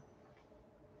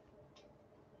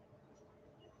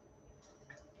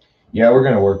 Yeah, we're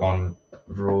gonna work on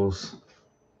rules.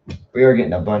 We are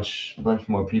getting a bunch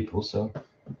more people, so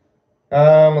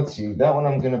let's see. That one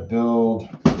I'm gonna build.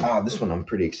 This one I'm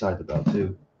pretty excited about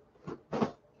too.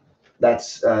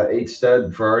 That's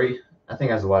 8-stud Ferrari. I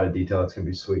think has a lot of detail. It's gonna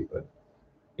be sweet, but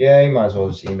yeah, you might as well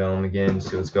just email them again,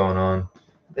 see what's going on.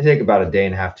 They take about a day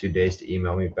and a half, 2 days to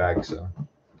email me back, so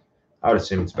I would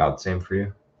assume it's about the same for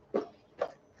you.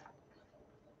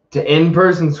 To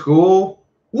in-person school?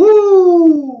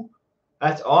 Woo!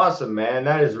 That's awesome, man.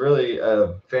 That is really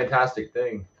a fantastic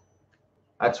thing.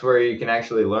 That's where you can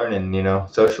actually learn and,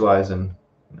 socialize and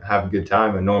have a good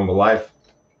time, a normal life.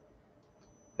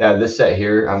 Yeah, this set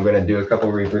here, I'm going to do a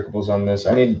couple rebrickables on this.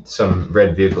 I need some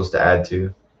red vehicles to add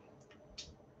to.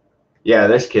 Yeah,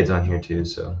 there's kids on here too,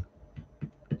 so.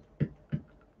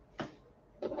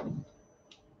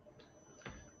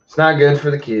 It's not good for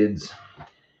the kids.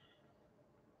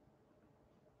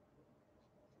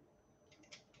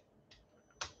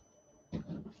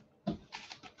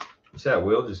 Is that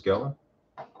wheel just going?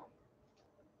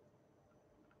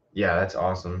 Yeah, that's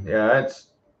awesome. Yeah, that's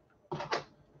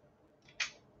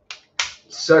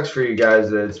sucks for you guys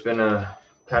that it's been a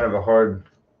kind of a hard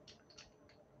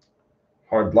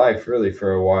life really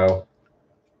for a while.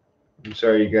 I'm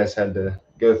sorry you guys had to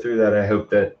go through that. I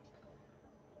hope that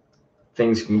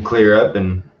things can clear up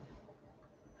and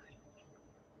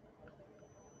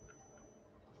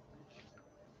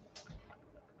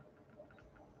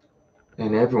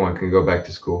everyone can go back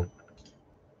to school.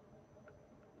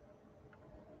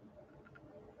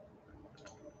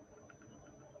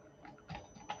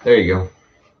 There you go.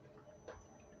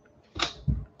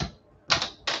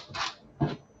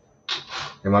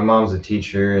 And my mom's a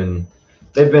teacher, and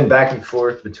they've been back and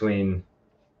forth between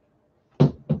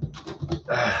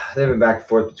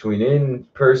in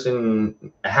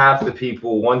person, half the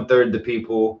people, 1/3 the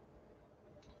people.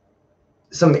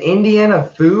 Some Indiana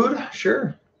food,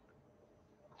 sure.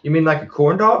 You mean like a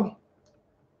corn dog?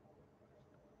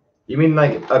 You mean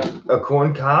like a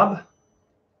corn cob?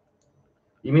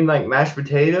 You mean like mashed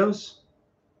potatoes?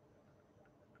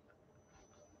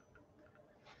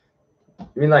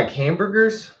 You mean like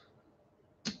hamburgers?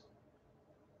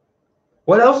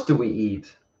 What else do we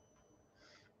eat?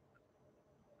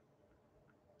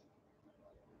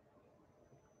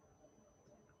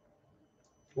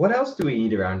 What else do we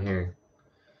eat around here?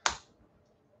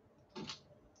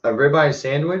 A ribeye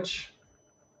sandwich?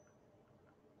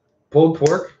 Pulled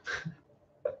pork?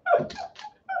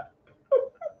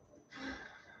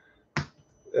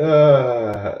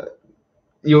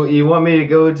 You want me to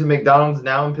go to McDonald's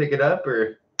now and pick it up,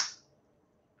 or?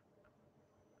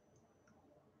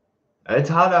 It's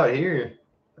hot out here.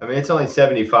 I mean, it's only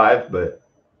 75, but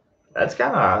that's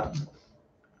kind of hot.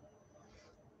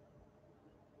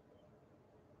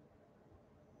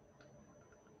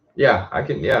 Yeah, I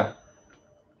can. Yeah.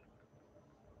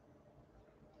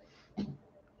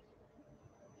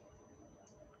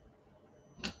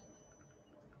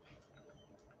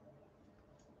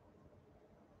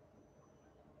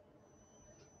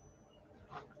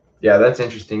 Yeah, that's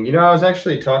interesting. I was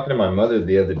actually talking to my mother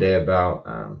the other day about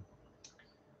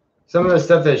some of the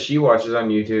stuff that she watches on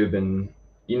YouTube and,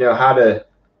 how to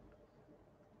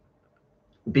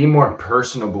be more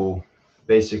personable,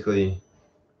 basically,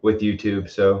 with YouTube.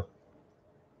 So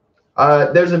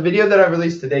there's a video that I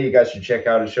released today you guys should check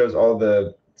out. It shows all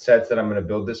the sets that I'm going to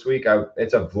build this week.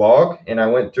 It's a vlog, and I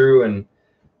went through and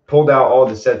pulled out all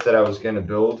the sets that I was going to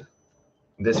build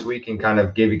this week and kind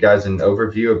of gave you guys a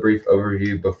brief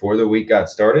overview before the week got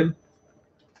started.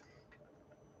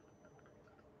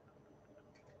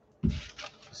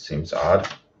 Seems odd.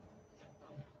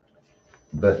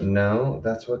 But no,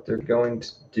 that's what they're going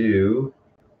to do.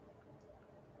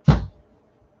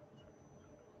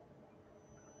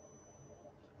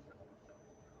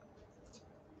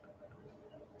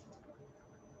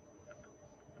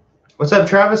 What's up,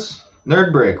 Travis?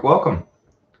 Nerd Brick, welcome.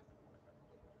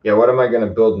 Yeah, what am I going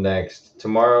to build next?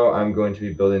 Tomorrow I'm going to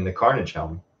be building the Carnage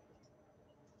helm.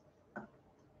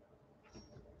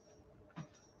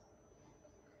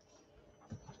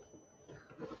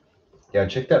 Yeah,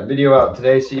 check that video out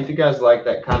today. See if you guys like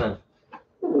that kind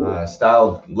of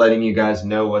style, letting you guys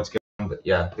know what's going on. But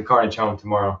yeah, the Carnage helm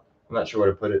tomorrow. I'm not sure where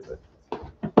to put it, but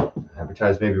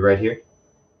advertise maybe right here.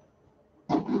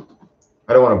 I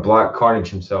don't want to block Carnage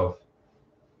himself.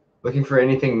 Looking for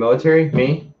anything military?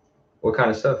 Me? What kind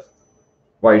of stuff?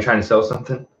 Why are you trying to sell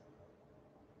something?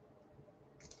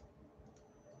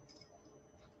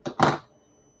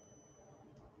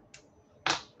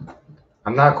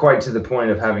 I'm not quite to the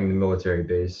point of having the military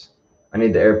base. I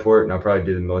need the airport, and I'll probably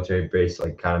do the military base,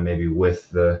 like kind of maybe with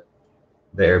the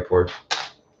airport.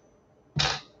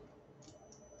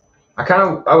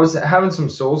 I was having some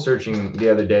soul searching the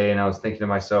other day, and I was thinking to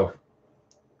myself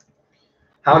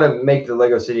how to make the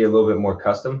Lego City a little bit more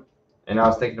custom. And I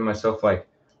was thinking to myself, like,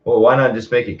 well, why not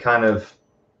just make it kind of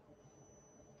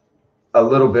a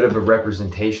little bit of a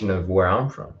representation of where I'm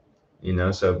from, you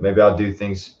know? So maybe I'll do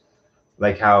things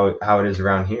like how it is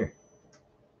around here.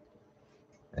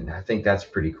 And I think that's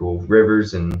pretty cool.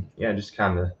 Rivers and yeah, just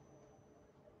kind of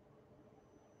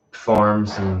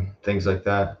farms and things like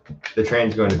that. The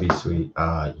train's going to be sweet.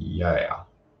 Yeah.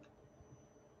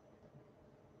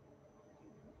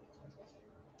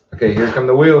 Okay, here come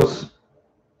the wheels.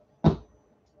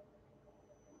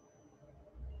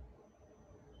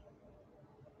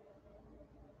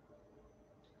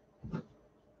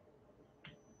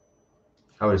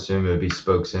 I would assume it would be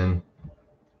spokes in.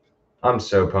 I'm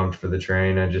so pumped for the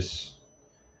train.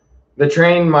 The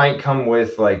train might come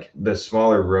with like the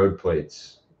smaller road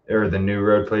plates, or the new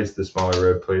road plates, the smaller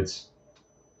road plates,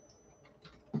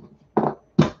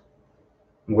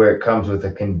 where it comes with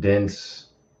a condensed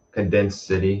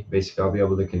city. Basically, I'll be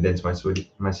able to condense my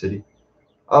city.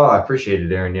 Oh, I appreciate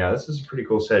it, Aaron. Yeah, this is a pretty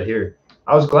cool set here.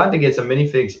 I was glad to get some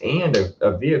minifigs and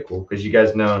a vehicle, because you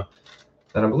guys know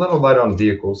that I'm a little light on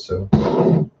vehicles, so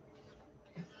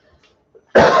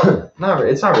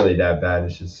it's not really that bad.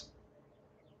 It's just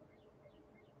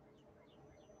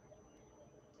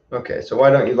okay. So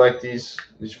why don't you like these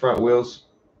front wheels?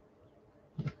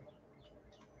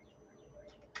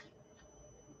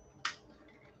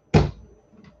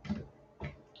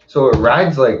 So it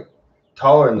rides like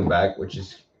taller in the back, which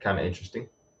is kind of interesting.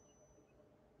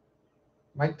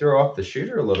 Might throw off the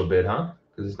shooter a little bit, huh?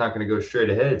 Because it's not going to go straight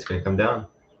ahead. It's going to come down.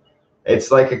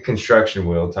 It's like a construction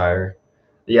wheel tire.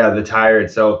 Yeah, the tire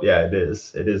itself. Yeah, it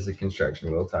is. It is a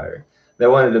construction wheel tire. They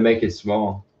wanted to make it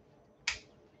small.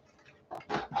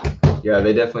 Yeah,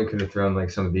 they definitely could have thrown like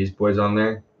some of these boys on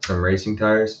there. Some racing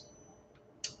tires.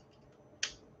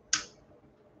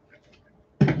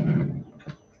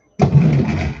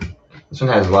 This one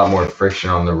has a lot more friction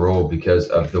on the roll because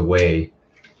of the way.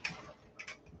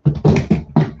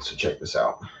 So check this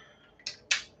out.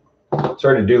 It's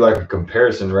hard to do like a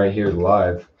comparison right here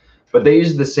live, but they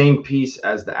use the same piece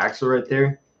as the axle right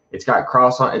there. It's got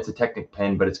cross on, it's a Technic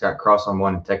pin, but it's got cross on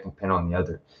one and Technic pin on the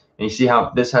other. And you see how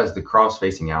this has the cross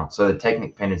facing out, so the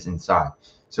Technic pin is inside,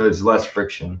 so it's less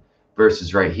friction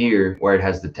versus right here where it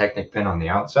has the Technic pin on the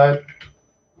outside,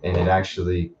 and it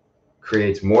actually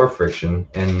creates more friction,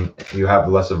 and you have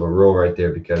less of a roll right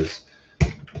there because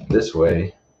this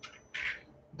way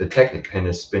the Technic pin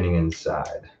is spinning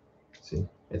inside. See,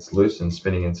 it's loose and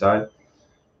spinning inside.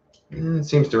 It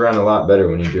seems to run a lot better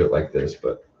when you do it like this,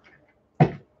 but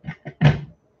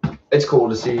it's cool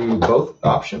to see both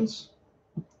options.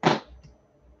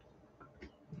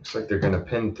 Looks like they're going to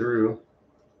pin through.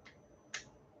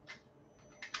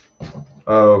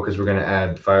 Oh, because we're going to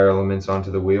add fire elements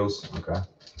onto the wheels. Okay.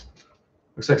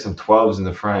 Looks like some 12s in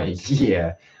the front.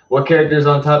 Yeah. What character is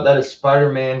on top? That is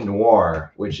Spider-Man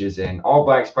Noir, which is an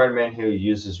all-black Spider-Man who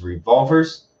uses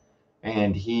revolvers.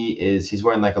 And he's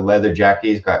wearing like a leather jacket.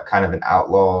 He's got kind of an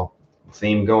outlaw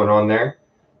theme going on there.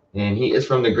 And he is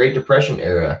from the Great Depression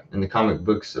era. In the comic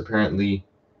books, apparently,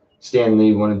 Stan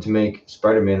Lee wanted to make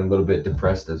Spider-Man a little bit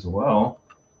depressed as well.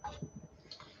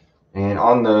 And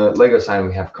on the Lego sign,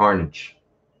 we have Carnage.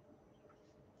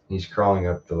 He's crawling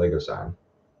up the Lego sign.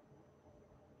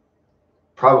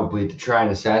 Probably to try and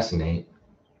assassinate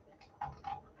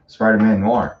Spider-Man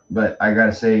Noir. But I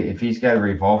gotta say, if he's got a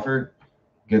revolver,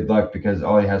 good luck, because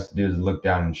all he has to do is look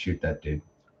down and shoot that dude.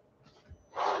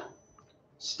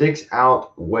 Sticks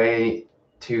out way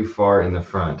too far in the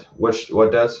front.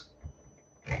 What does?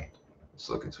 It's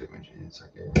looking sweet, man. It's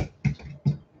okay.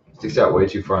 Sticks out way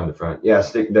too far on the front. Yeah,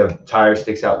 the tire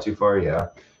sticks out too far. Yeah,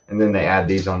 and then they add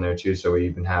these on there too, so we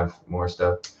even have more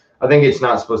stuff. I think it's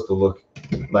not supposed to look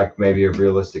like maybe a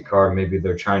realistic car. Maybe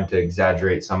they're trying to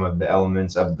exaggerate some of the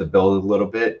elements of the build a little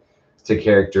bit to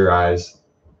characterize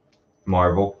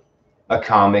Marvel, a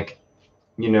comic.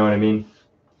 You know what I mean?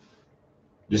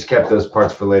 Just kept those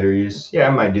parts for later use. Yeah,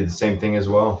 I might do the same thing as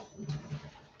well.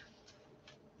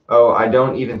 Oh, I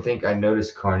don't even think I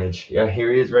noticed Carnage. Yeah,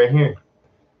 here he is right here.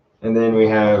 And then we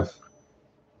have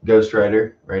Ghost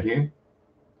Rider right here.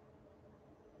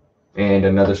 And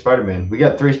another Spider-Man. We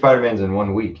got 3 Spider-Mans in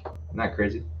 1 week. Isn't that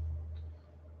crazy?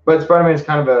 But Spider-Man is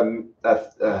kind of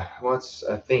what's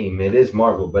a theme? It is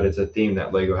Marvel, but it's a theme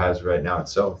that LEGO has right now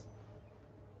itself.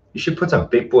 You should put some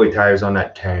big boy tires on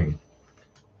that tank.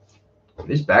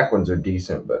 These back ones are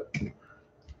decent, but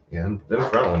yeah, them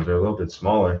front ones are a little bit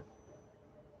smaller.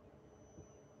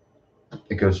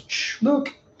 It goes,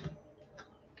 look.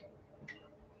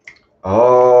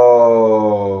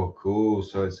 Oh, cool.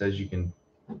 So it says you can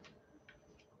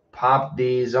pop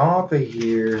these off of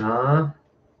here, huh?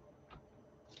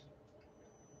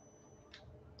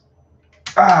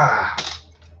 Ah.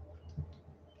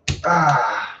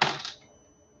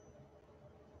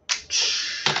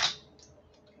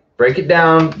 Break it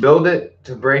down, build it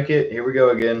to break it. Here we go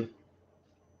again.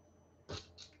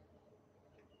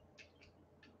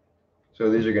 So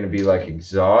these are going to be like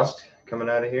exhaust coming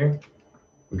out of here.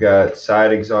 We got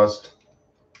side exhaust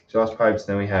pipes.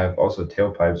 Then we have also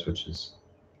tailpipes, which is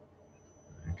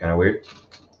kind of weird.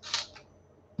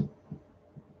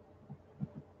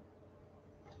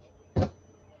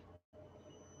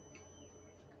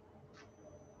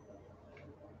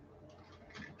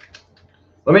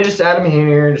 Let me just add them in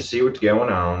here to see what's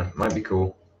going on. Might be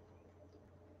cool.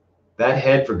 That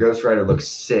head for Ghost Rider looks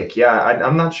sick. Yeah,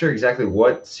 I'm not sure exactly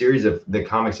what series of the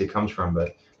comics it comes from,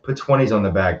 but put 20s on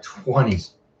the back.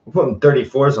 20s. We're putting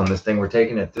 34s on this thing. We're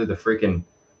taking it through the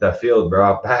field, bro.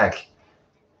 Out back.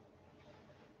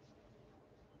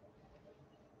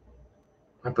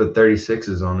 I put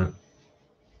 36s on it.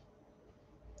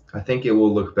 I think it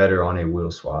will look better on a wheel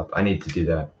swap. I need to do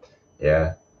that.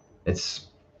 Yeah, it's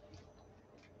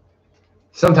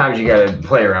sometimes you gotta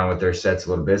play around with their sets a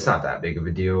little bit. It's not that big of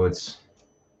a deal. It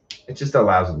just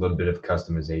allows a little bit of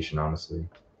customization, honestly.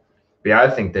 But yeah, I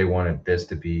think they wanted this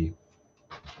to be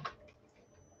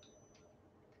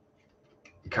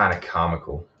kind of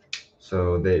comical.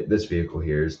 So this vehicle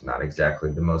here is not exactly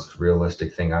the most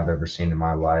realistic thing I've ever seen in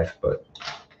my life, but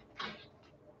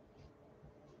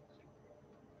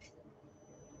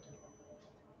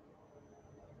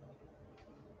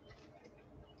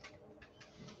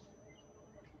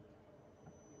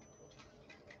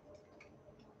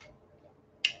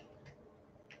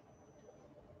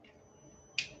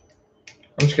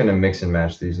I'm just gonna mix and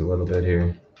match these a little bit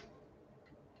here.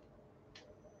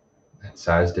 That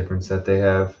size difference that they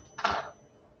have.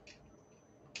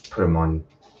 Put them on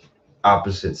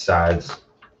opposite sides.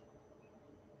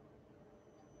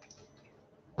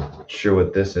 Not sure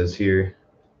what this is here.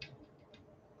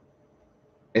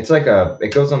 It's like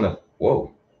it goes on the,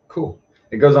 whoa, cool.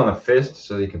 It goes on the fist,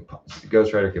 so you can, the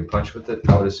Ghost Rider can punch with it,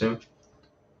 I would assume.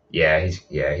 Yeah,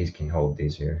 he can hold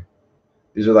these here.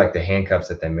 These are like the handcuffs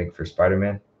that they make for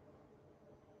Spider-Man.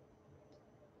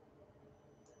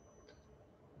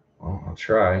 Well, I'll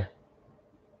try.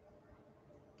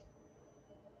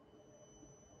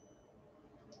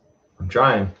 I'm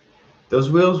trying. Those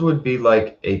wheels would be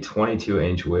like a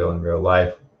 22-inch wheel in real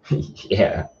life.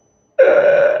 Yeah.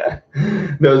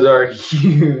 Those are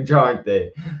huge, aren't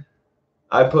they?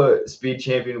 I put Speed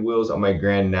Champion wheels on my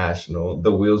Grand National.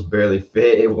 The wheels barely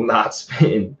fit. It will not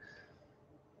spin.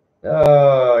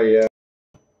 Oh, yeah.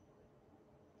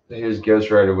 Here's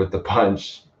Ghost Rider with the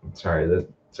punch. Sorry, that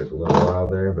took a little while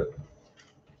there, but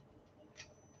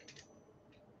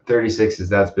 36 is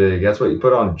that's big. That's what you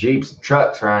put on Jeeps and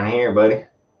trucks around here, buddy.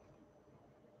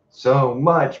 So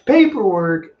much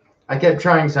paperwork. I kept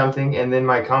trying something, and then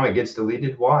my comment gets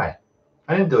deleted. Why?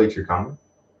 I didn't delete your comment.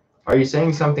 Are you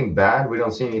saying something bad? We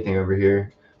don't see anything over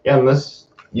here. Yeah, unless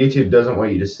YouTube doesn't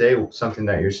want you to say something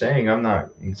that you're saying, I'm not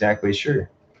exactly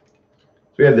sure.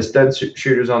 So we have the stud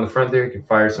shooters on the front there. You can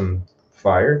fire some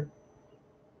fire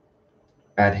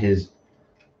at his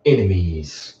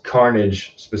enemies.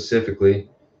 Carnage, specifically.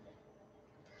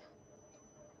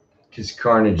 Because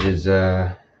Carnage is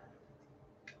not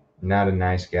a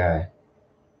nice guy.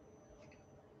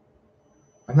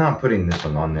 I'm not putting this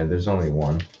one on there. There's only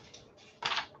one.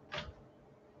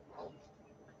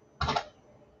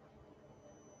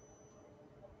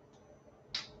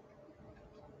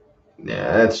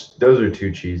 Yeah, those are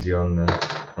too cheesy on the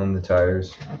on the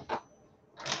tires.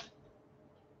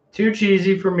 Too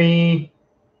cheesy for me.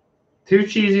 Too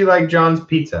cheesy like John's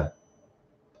Pizza.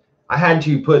 I had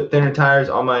to put thinner tires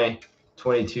on my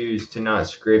 22s to not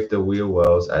scrape the wheel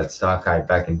wells at stock height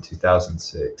back in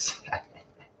 2006.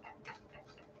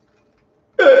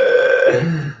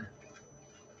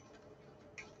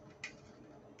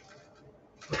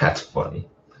 That's funny.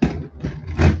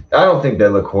 I don't think they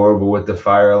look horrible with the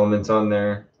fire elements on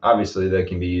there. Obviously, they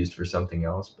can be used for something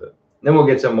else, but then we'll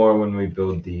get some more when we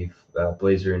build the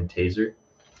Blazer and Taser.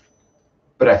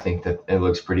 But I think that it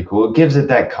looks pretty cool. It gives it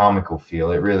that comical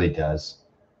feel. It really does.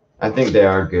 I think they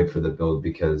are good for the build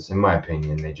because, in my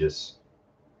opinion,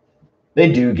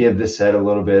 they do give the set a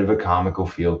little bit of a comical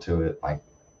feel to it. Like,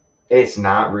 it's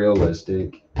not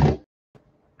realistic.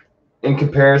 In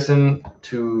comparison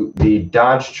to the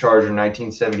Dodge Charger,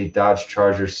 1970 Dodge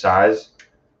Charger size,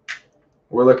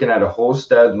 we're looking at a whole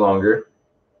stud longer.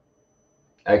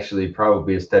 Actually,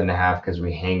 probably a stud and a half because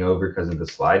we hang over because of the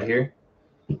slide here.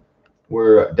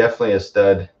 We're definitely a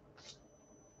stud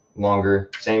longer.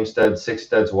 Same stud, 6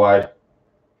 studs wide.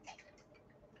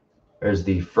 There's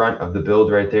the front of the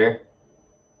build right there.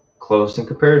 Close in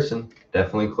comparison.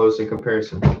 Definitely close in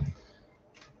comparison.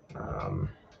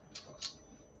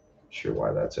 Sure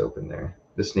why that's open there.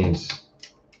 This needs,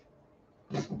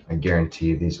 I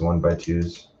guarantee these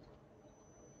 1x2s.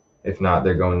 If not,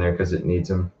 they're going there because it needs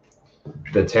them.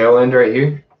 The tail end right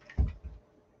here,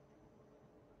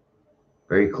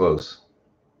 very close.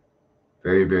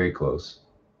 Very, very close.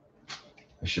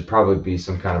 There should probably be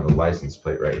some kind of a license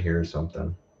plate right here or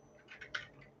something.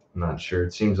 I'm not sure.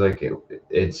 It seems like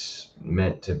it's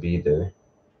meant to be there.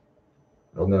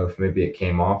 I don't know if maybe it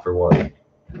came off or what.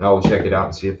 I will check it out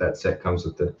and see if that set comes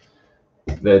with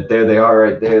there they are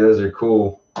right there. Those are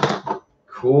cool.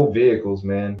 Cool vehicles,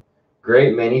 man.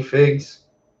 Great minifigs.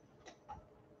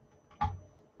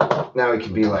 Now we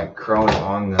can be like crawling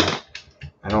on them.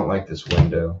 I don't like this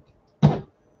window.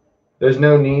 There's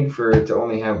no need for it to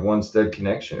only have 1 stud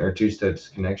connection or 2 studs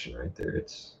connection right there.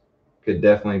 It's could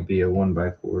definitely be a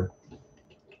 1x4.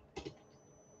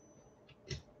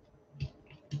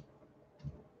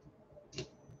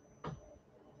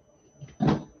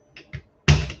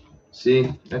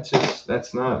 See, that's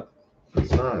not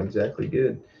exactly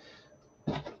good.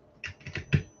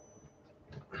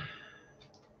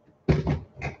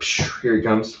 Here he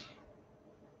comes.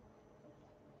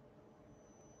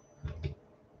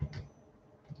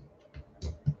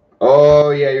 Oh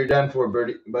yeah, you're done for,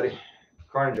 buddy.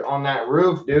 Carnage on that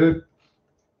roof, dude.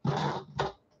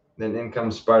 Then in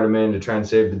comes Spider-Man to try and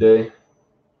save the day.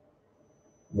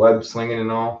 Web slinging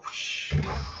and all.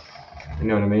 You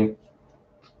know what I mean?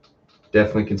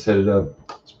 Definitely can set it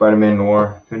up. Spider-Man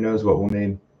Noir. Who knows what we'll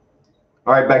need.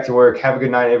 All right, back to work. Have a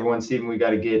good night, everyone. Steven, we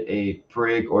got to get a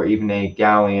Prig or even a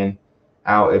Galleon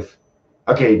out.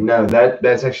 Okay, no,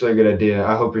 that's actually a good idea.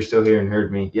 I hope you're still here and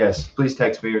heard me. Yes, please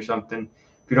text me or something.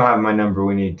 If you don't have my number,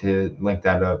 we need to link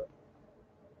that up.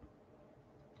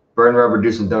 Burn rubber,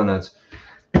 do some donuts.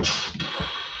 You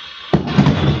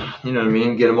know what I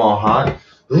mean? Get them all hot.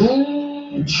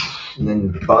 And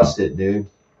then bust it, dude.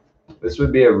 This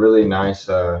would be a really nice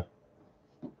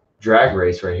drag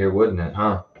race right here, wouldn't it?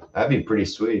 Huh? That'd be pretty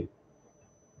sweet.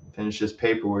 Finish this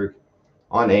paperwork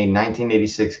on a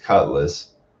 1986 Cutlass.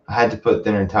 I had to put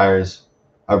thinner tires.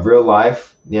 Of real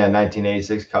life, yeah,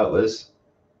 1986 Cutlass.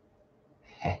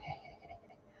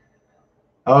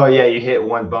 Oh yeah, you hit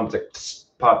one bump to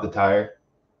pop the tire.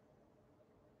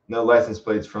 No license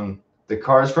plates from the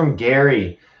car's from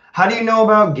Gary. How do you know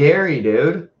about Gary,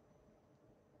 dude?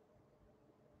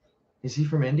 Is he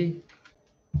from Indy?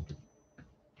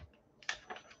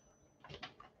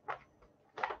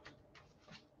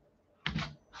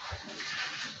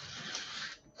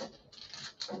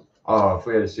 Oh, if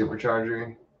we had a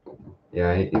supercharger,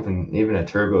 yeah, even a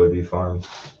turbo would be fun.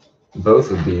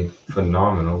 Both would be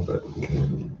phenomenal, but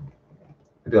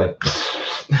I'd be like,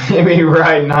 hit me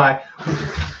right now.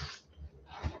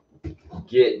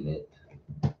 Getting it.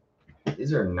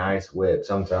 These are nice whips,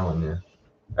 I'm telling you.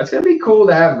 That's gonna be cool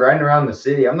to have riding around the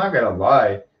city. I'm not gonna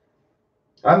lie.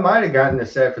 I might have gotten a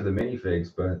set for the minifigs,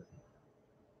 but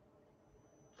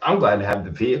I'm glad to have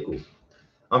the vehicle.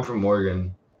 I'm from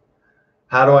Oregon.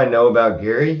 How do I know about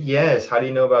Gary? Yes. How do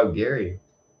you know about Gary?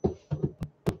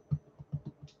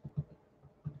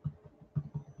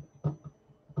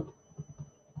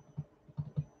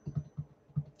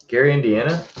 Gary,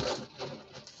 Indiana?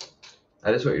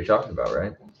 That is what you're talking about,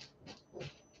 right?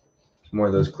 More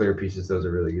of those clear pieces. Those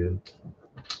are really good.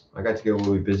 I got to go.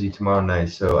 We'll be busy tomorrow night,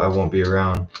 so I won't be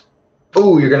around.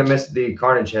 Oh, you're going to miss the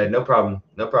Carnage head. No problem.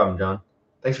 No problem, John.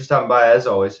 Thanks for stopping by, as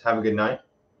always. Have a good night.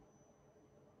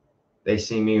 They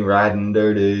see me riding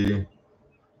dirty.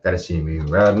 Gotta see me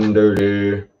riding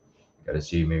dirty. Gotta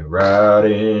see me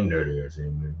riding dirty. See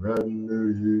me riding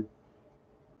dirty.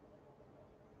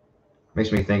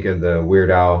 Makes me think of the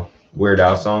Weird Al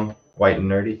song, White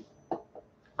and Nerdy.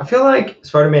 I feel like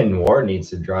Spider-Man Noir needs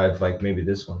to drive like maybe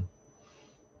this one.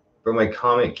 But my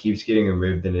comment keeps getting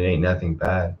removed and it ain't nothing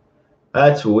bad.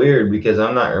 That's weird because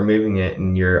I'm not removing it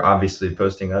and you're obviously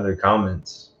posting other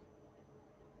comments.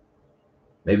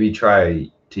 Maybe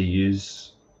try to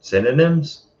use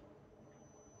synonyms.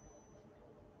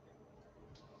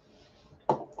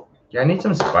 Yeah, I need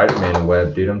some Spider-Man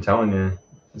web, dude. I'm telling you.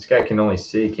 This guy can only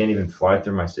see. He can't even fly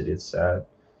through my city. It's sad.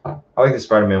 I like the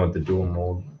Spider-Man with the dual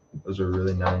mold. Those are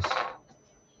really nice.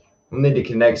 We'll need to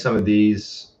connect some of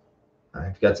these.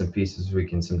 I've got some pieces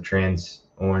some trans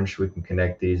orange. We can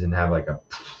connect these and have like a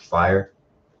fire.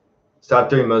 Top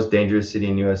 3 most dangerous city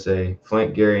in USA.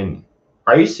 Flint, Gary, and...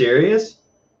 Are you serious?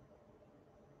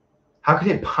 How could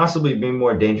it possibly be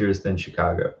more dangerous than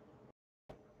Chicago?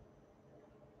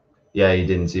 Yeah, you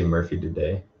didn't see Murphy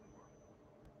today.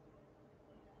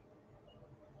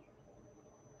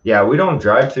 Yeah, we don't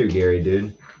drive through Gary,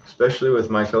 dude. Especially with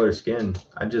my color skin.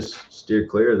 I just steer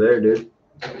clear of there, dude.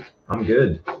 I'm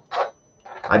good.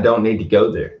 I don't need to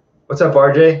go there. What's up,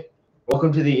 RJ?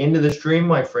 Welcome to the end of the stream,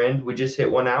 my friend. We just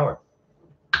hit 1 hour.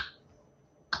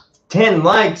 10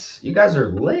 likes. You guys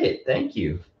are lit. Thank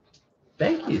you.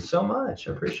 Thank you so much.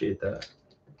 I appreciate that.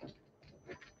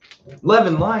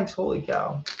 11 likes. Holy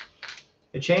cow.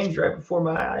 It changed right before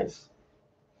my eyes.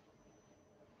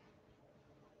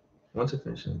 Once I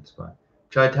finish it, it's fine.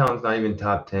 Chi-Town's not even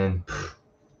top 10.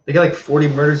 They got like 40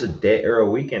 murders a day or a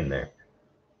weekend there.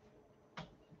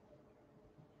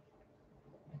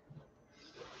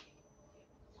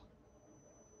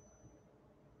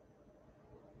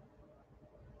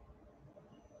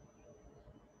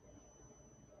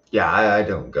 Yeah, I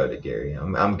don't go to Gary.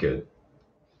 I'm good.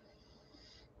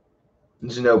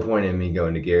 There's no point in me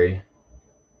going to Gary.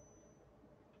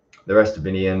 The rest of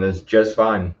Indiana is just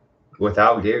fine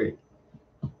without Gary.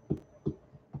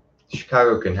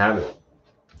 Chicago can have it.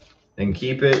 And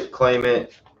keep it, claim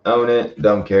it, own it,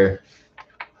 don't care.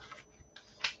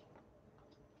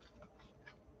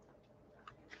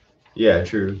 Yeah,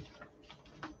 true.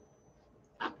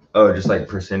 Oh, just like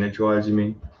percentage-wise, you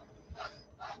mean?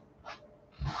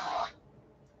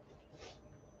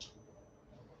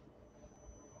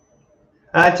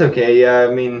 That's okay. Yeah,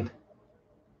 I mean,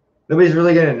 nobody's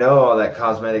really gonna know all that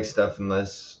cosmetic stuff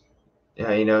unless,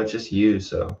 yeah, you know, it's just you.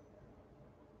 So,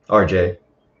 RJ,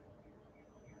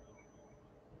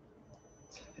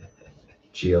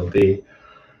 GLD.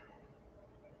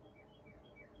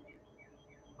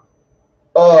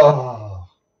 Oh,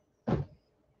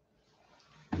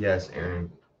 yes,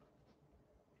 Aaron.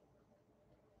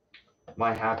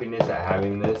 My happiness at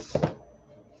having this.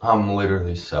 I'm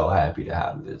literally so happy to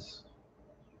have this.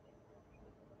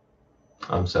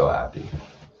 I'm so happy.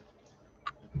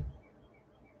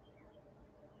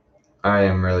 I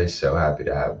am really so happy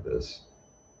to have this.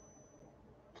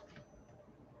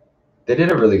 They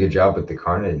did a really good job with the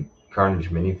Carnage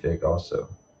minifig also.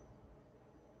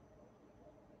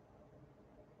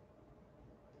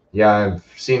 Yeah, I've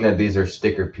seen that these are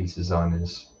sticker pieces on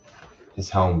his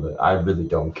helm, but I really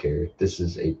don't care. This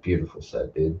is a beautiful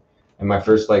set, dude. And my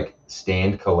first like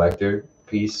stand collector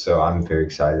piece, so I'm very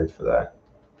excited for that.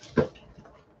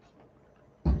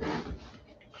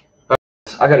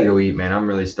 I gotta go eat, man. I'm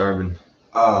really starving.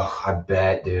 Oh, I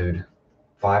bet, dude.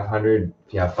 500,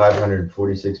 yeah,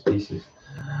 546 pieces.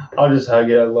 I'll just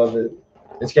hug it. I love it.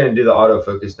 It's gonna do the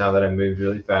autofocus now that I moved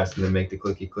really fast and then make the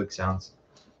clicky click sounds.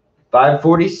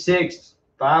 546,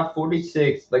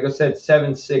 546. Like I said,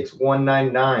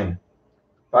 76199.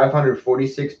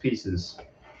 546 pieces.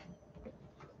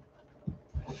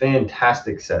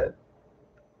 Fantastic set.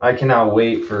 I cannot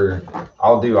wait for.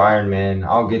 I'll do Iron Man.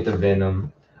 I'll get the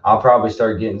Venom. I'll probably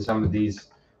start getting some of these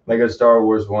LEGO Star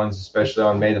Wars ones, especially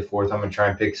on May the 4th. I'm going to try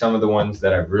and pick some of the ones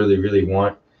that I really, really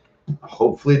want.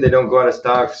 Hopefully they don't go out of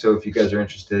stock. So if you guys are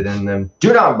interested in them,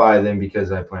 do not buy them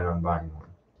because I plan on buying one.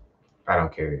 I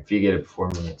don't care. If you get it before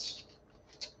me,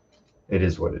 it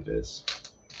is what it is.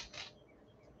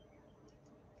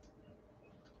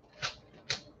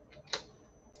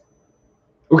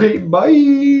 Okay,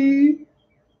 bye.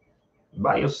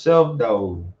 By yourself,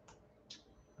 though.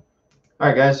 All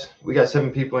right, guys. We got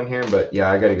 7 people in here, but yeah,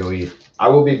 I got to go eat. I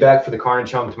will be back for the Carnage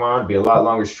Helm tomorrow. It'll be a lot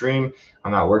longer stream.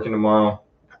 I'm not working tomorrow.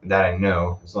 That I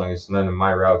know. As long as none of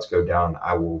my routes go down,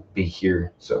 I will be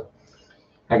here. So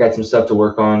I got some stuff to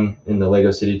work on in the Lego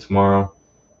City tomorrow.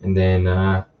 And then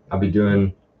I'll be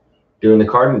doing the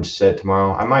Carnage set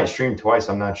tomorrow. I might stream twice.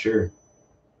 I'm not sure.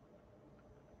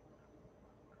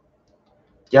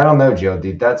 Yeah, I don't know, Joe,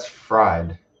 dude. That's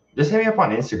fried. Just hit me up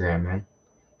on Instagram, man.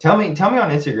 Tell me on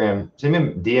Instagram. Send me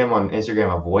a DM on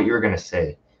Instagram of what you were gonna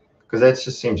say, because that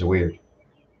just seems weird.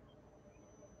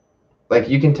 Like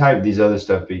you can type these other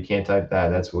stuff, but you can't type that.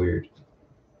 That's weird.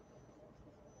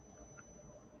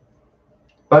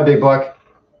 Bye, Big Block.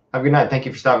 Have a good night. Thank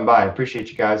you for stopping by. I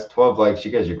appreciate you guys. 12 likes.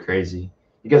 You guys are crazy.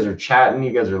 You guys are chatting.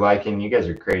 You guys are liking. You guys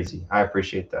are crazy. I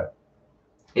appreciate that.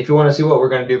 If you want to see what we're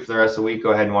going to do for the rest of the week,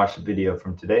 go ahead and watch the video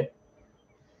from today.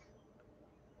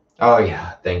 Oh,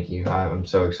 yeah. Thank you. I'm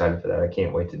so excited for that. I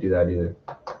can't wait to do that either.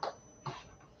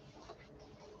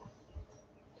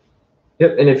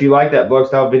 Yep. And if you like that blog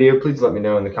style video, please let me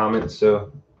know in the comments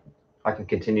so I can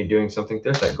continue doing something.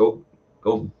 There's that gold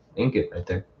ingot right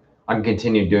there. I can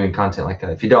continue doing content like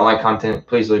that. If you don't like content,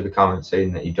 please leave a comment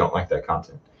saying that you don't like that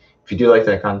content. If you do like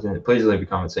that content, please leave a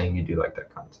comment saying you do like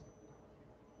that content.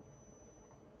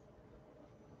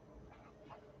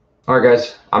 All right,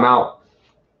 guys, I'm out.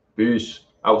 Peace.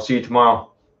 I will see you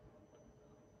tomorrow.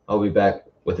 I'll be back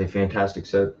with a fantastic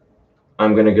set.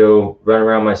 I'm gonna go run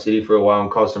around my city for a while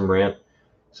and cause some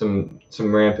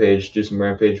rampage. Do some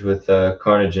rampage with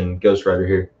Carnage and Ghost Rider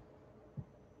here.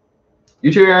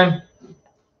 You too, Aaron.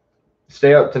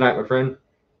 Stay up tonight, my friend.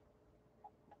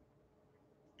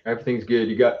 Everything's good.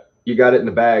 You got it in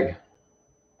the bag.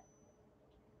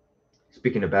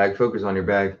 Speaking of bag, focus on your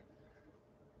bag.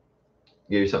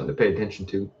 Give you something to pay attention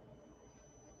to.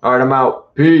 All right, I'm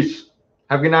out. Peace.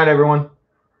 Have a good night, everyone.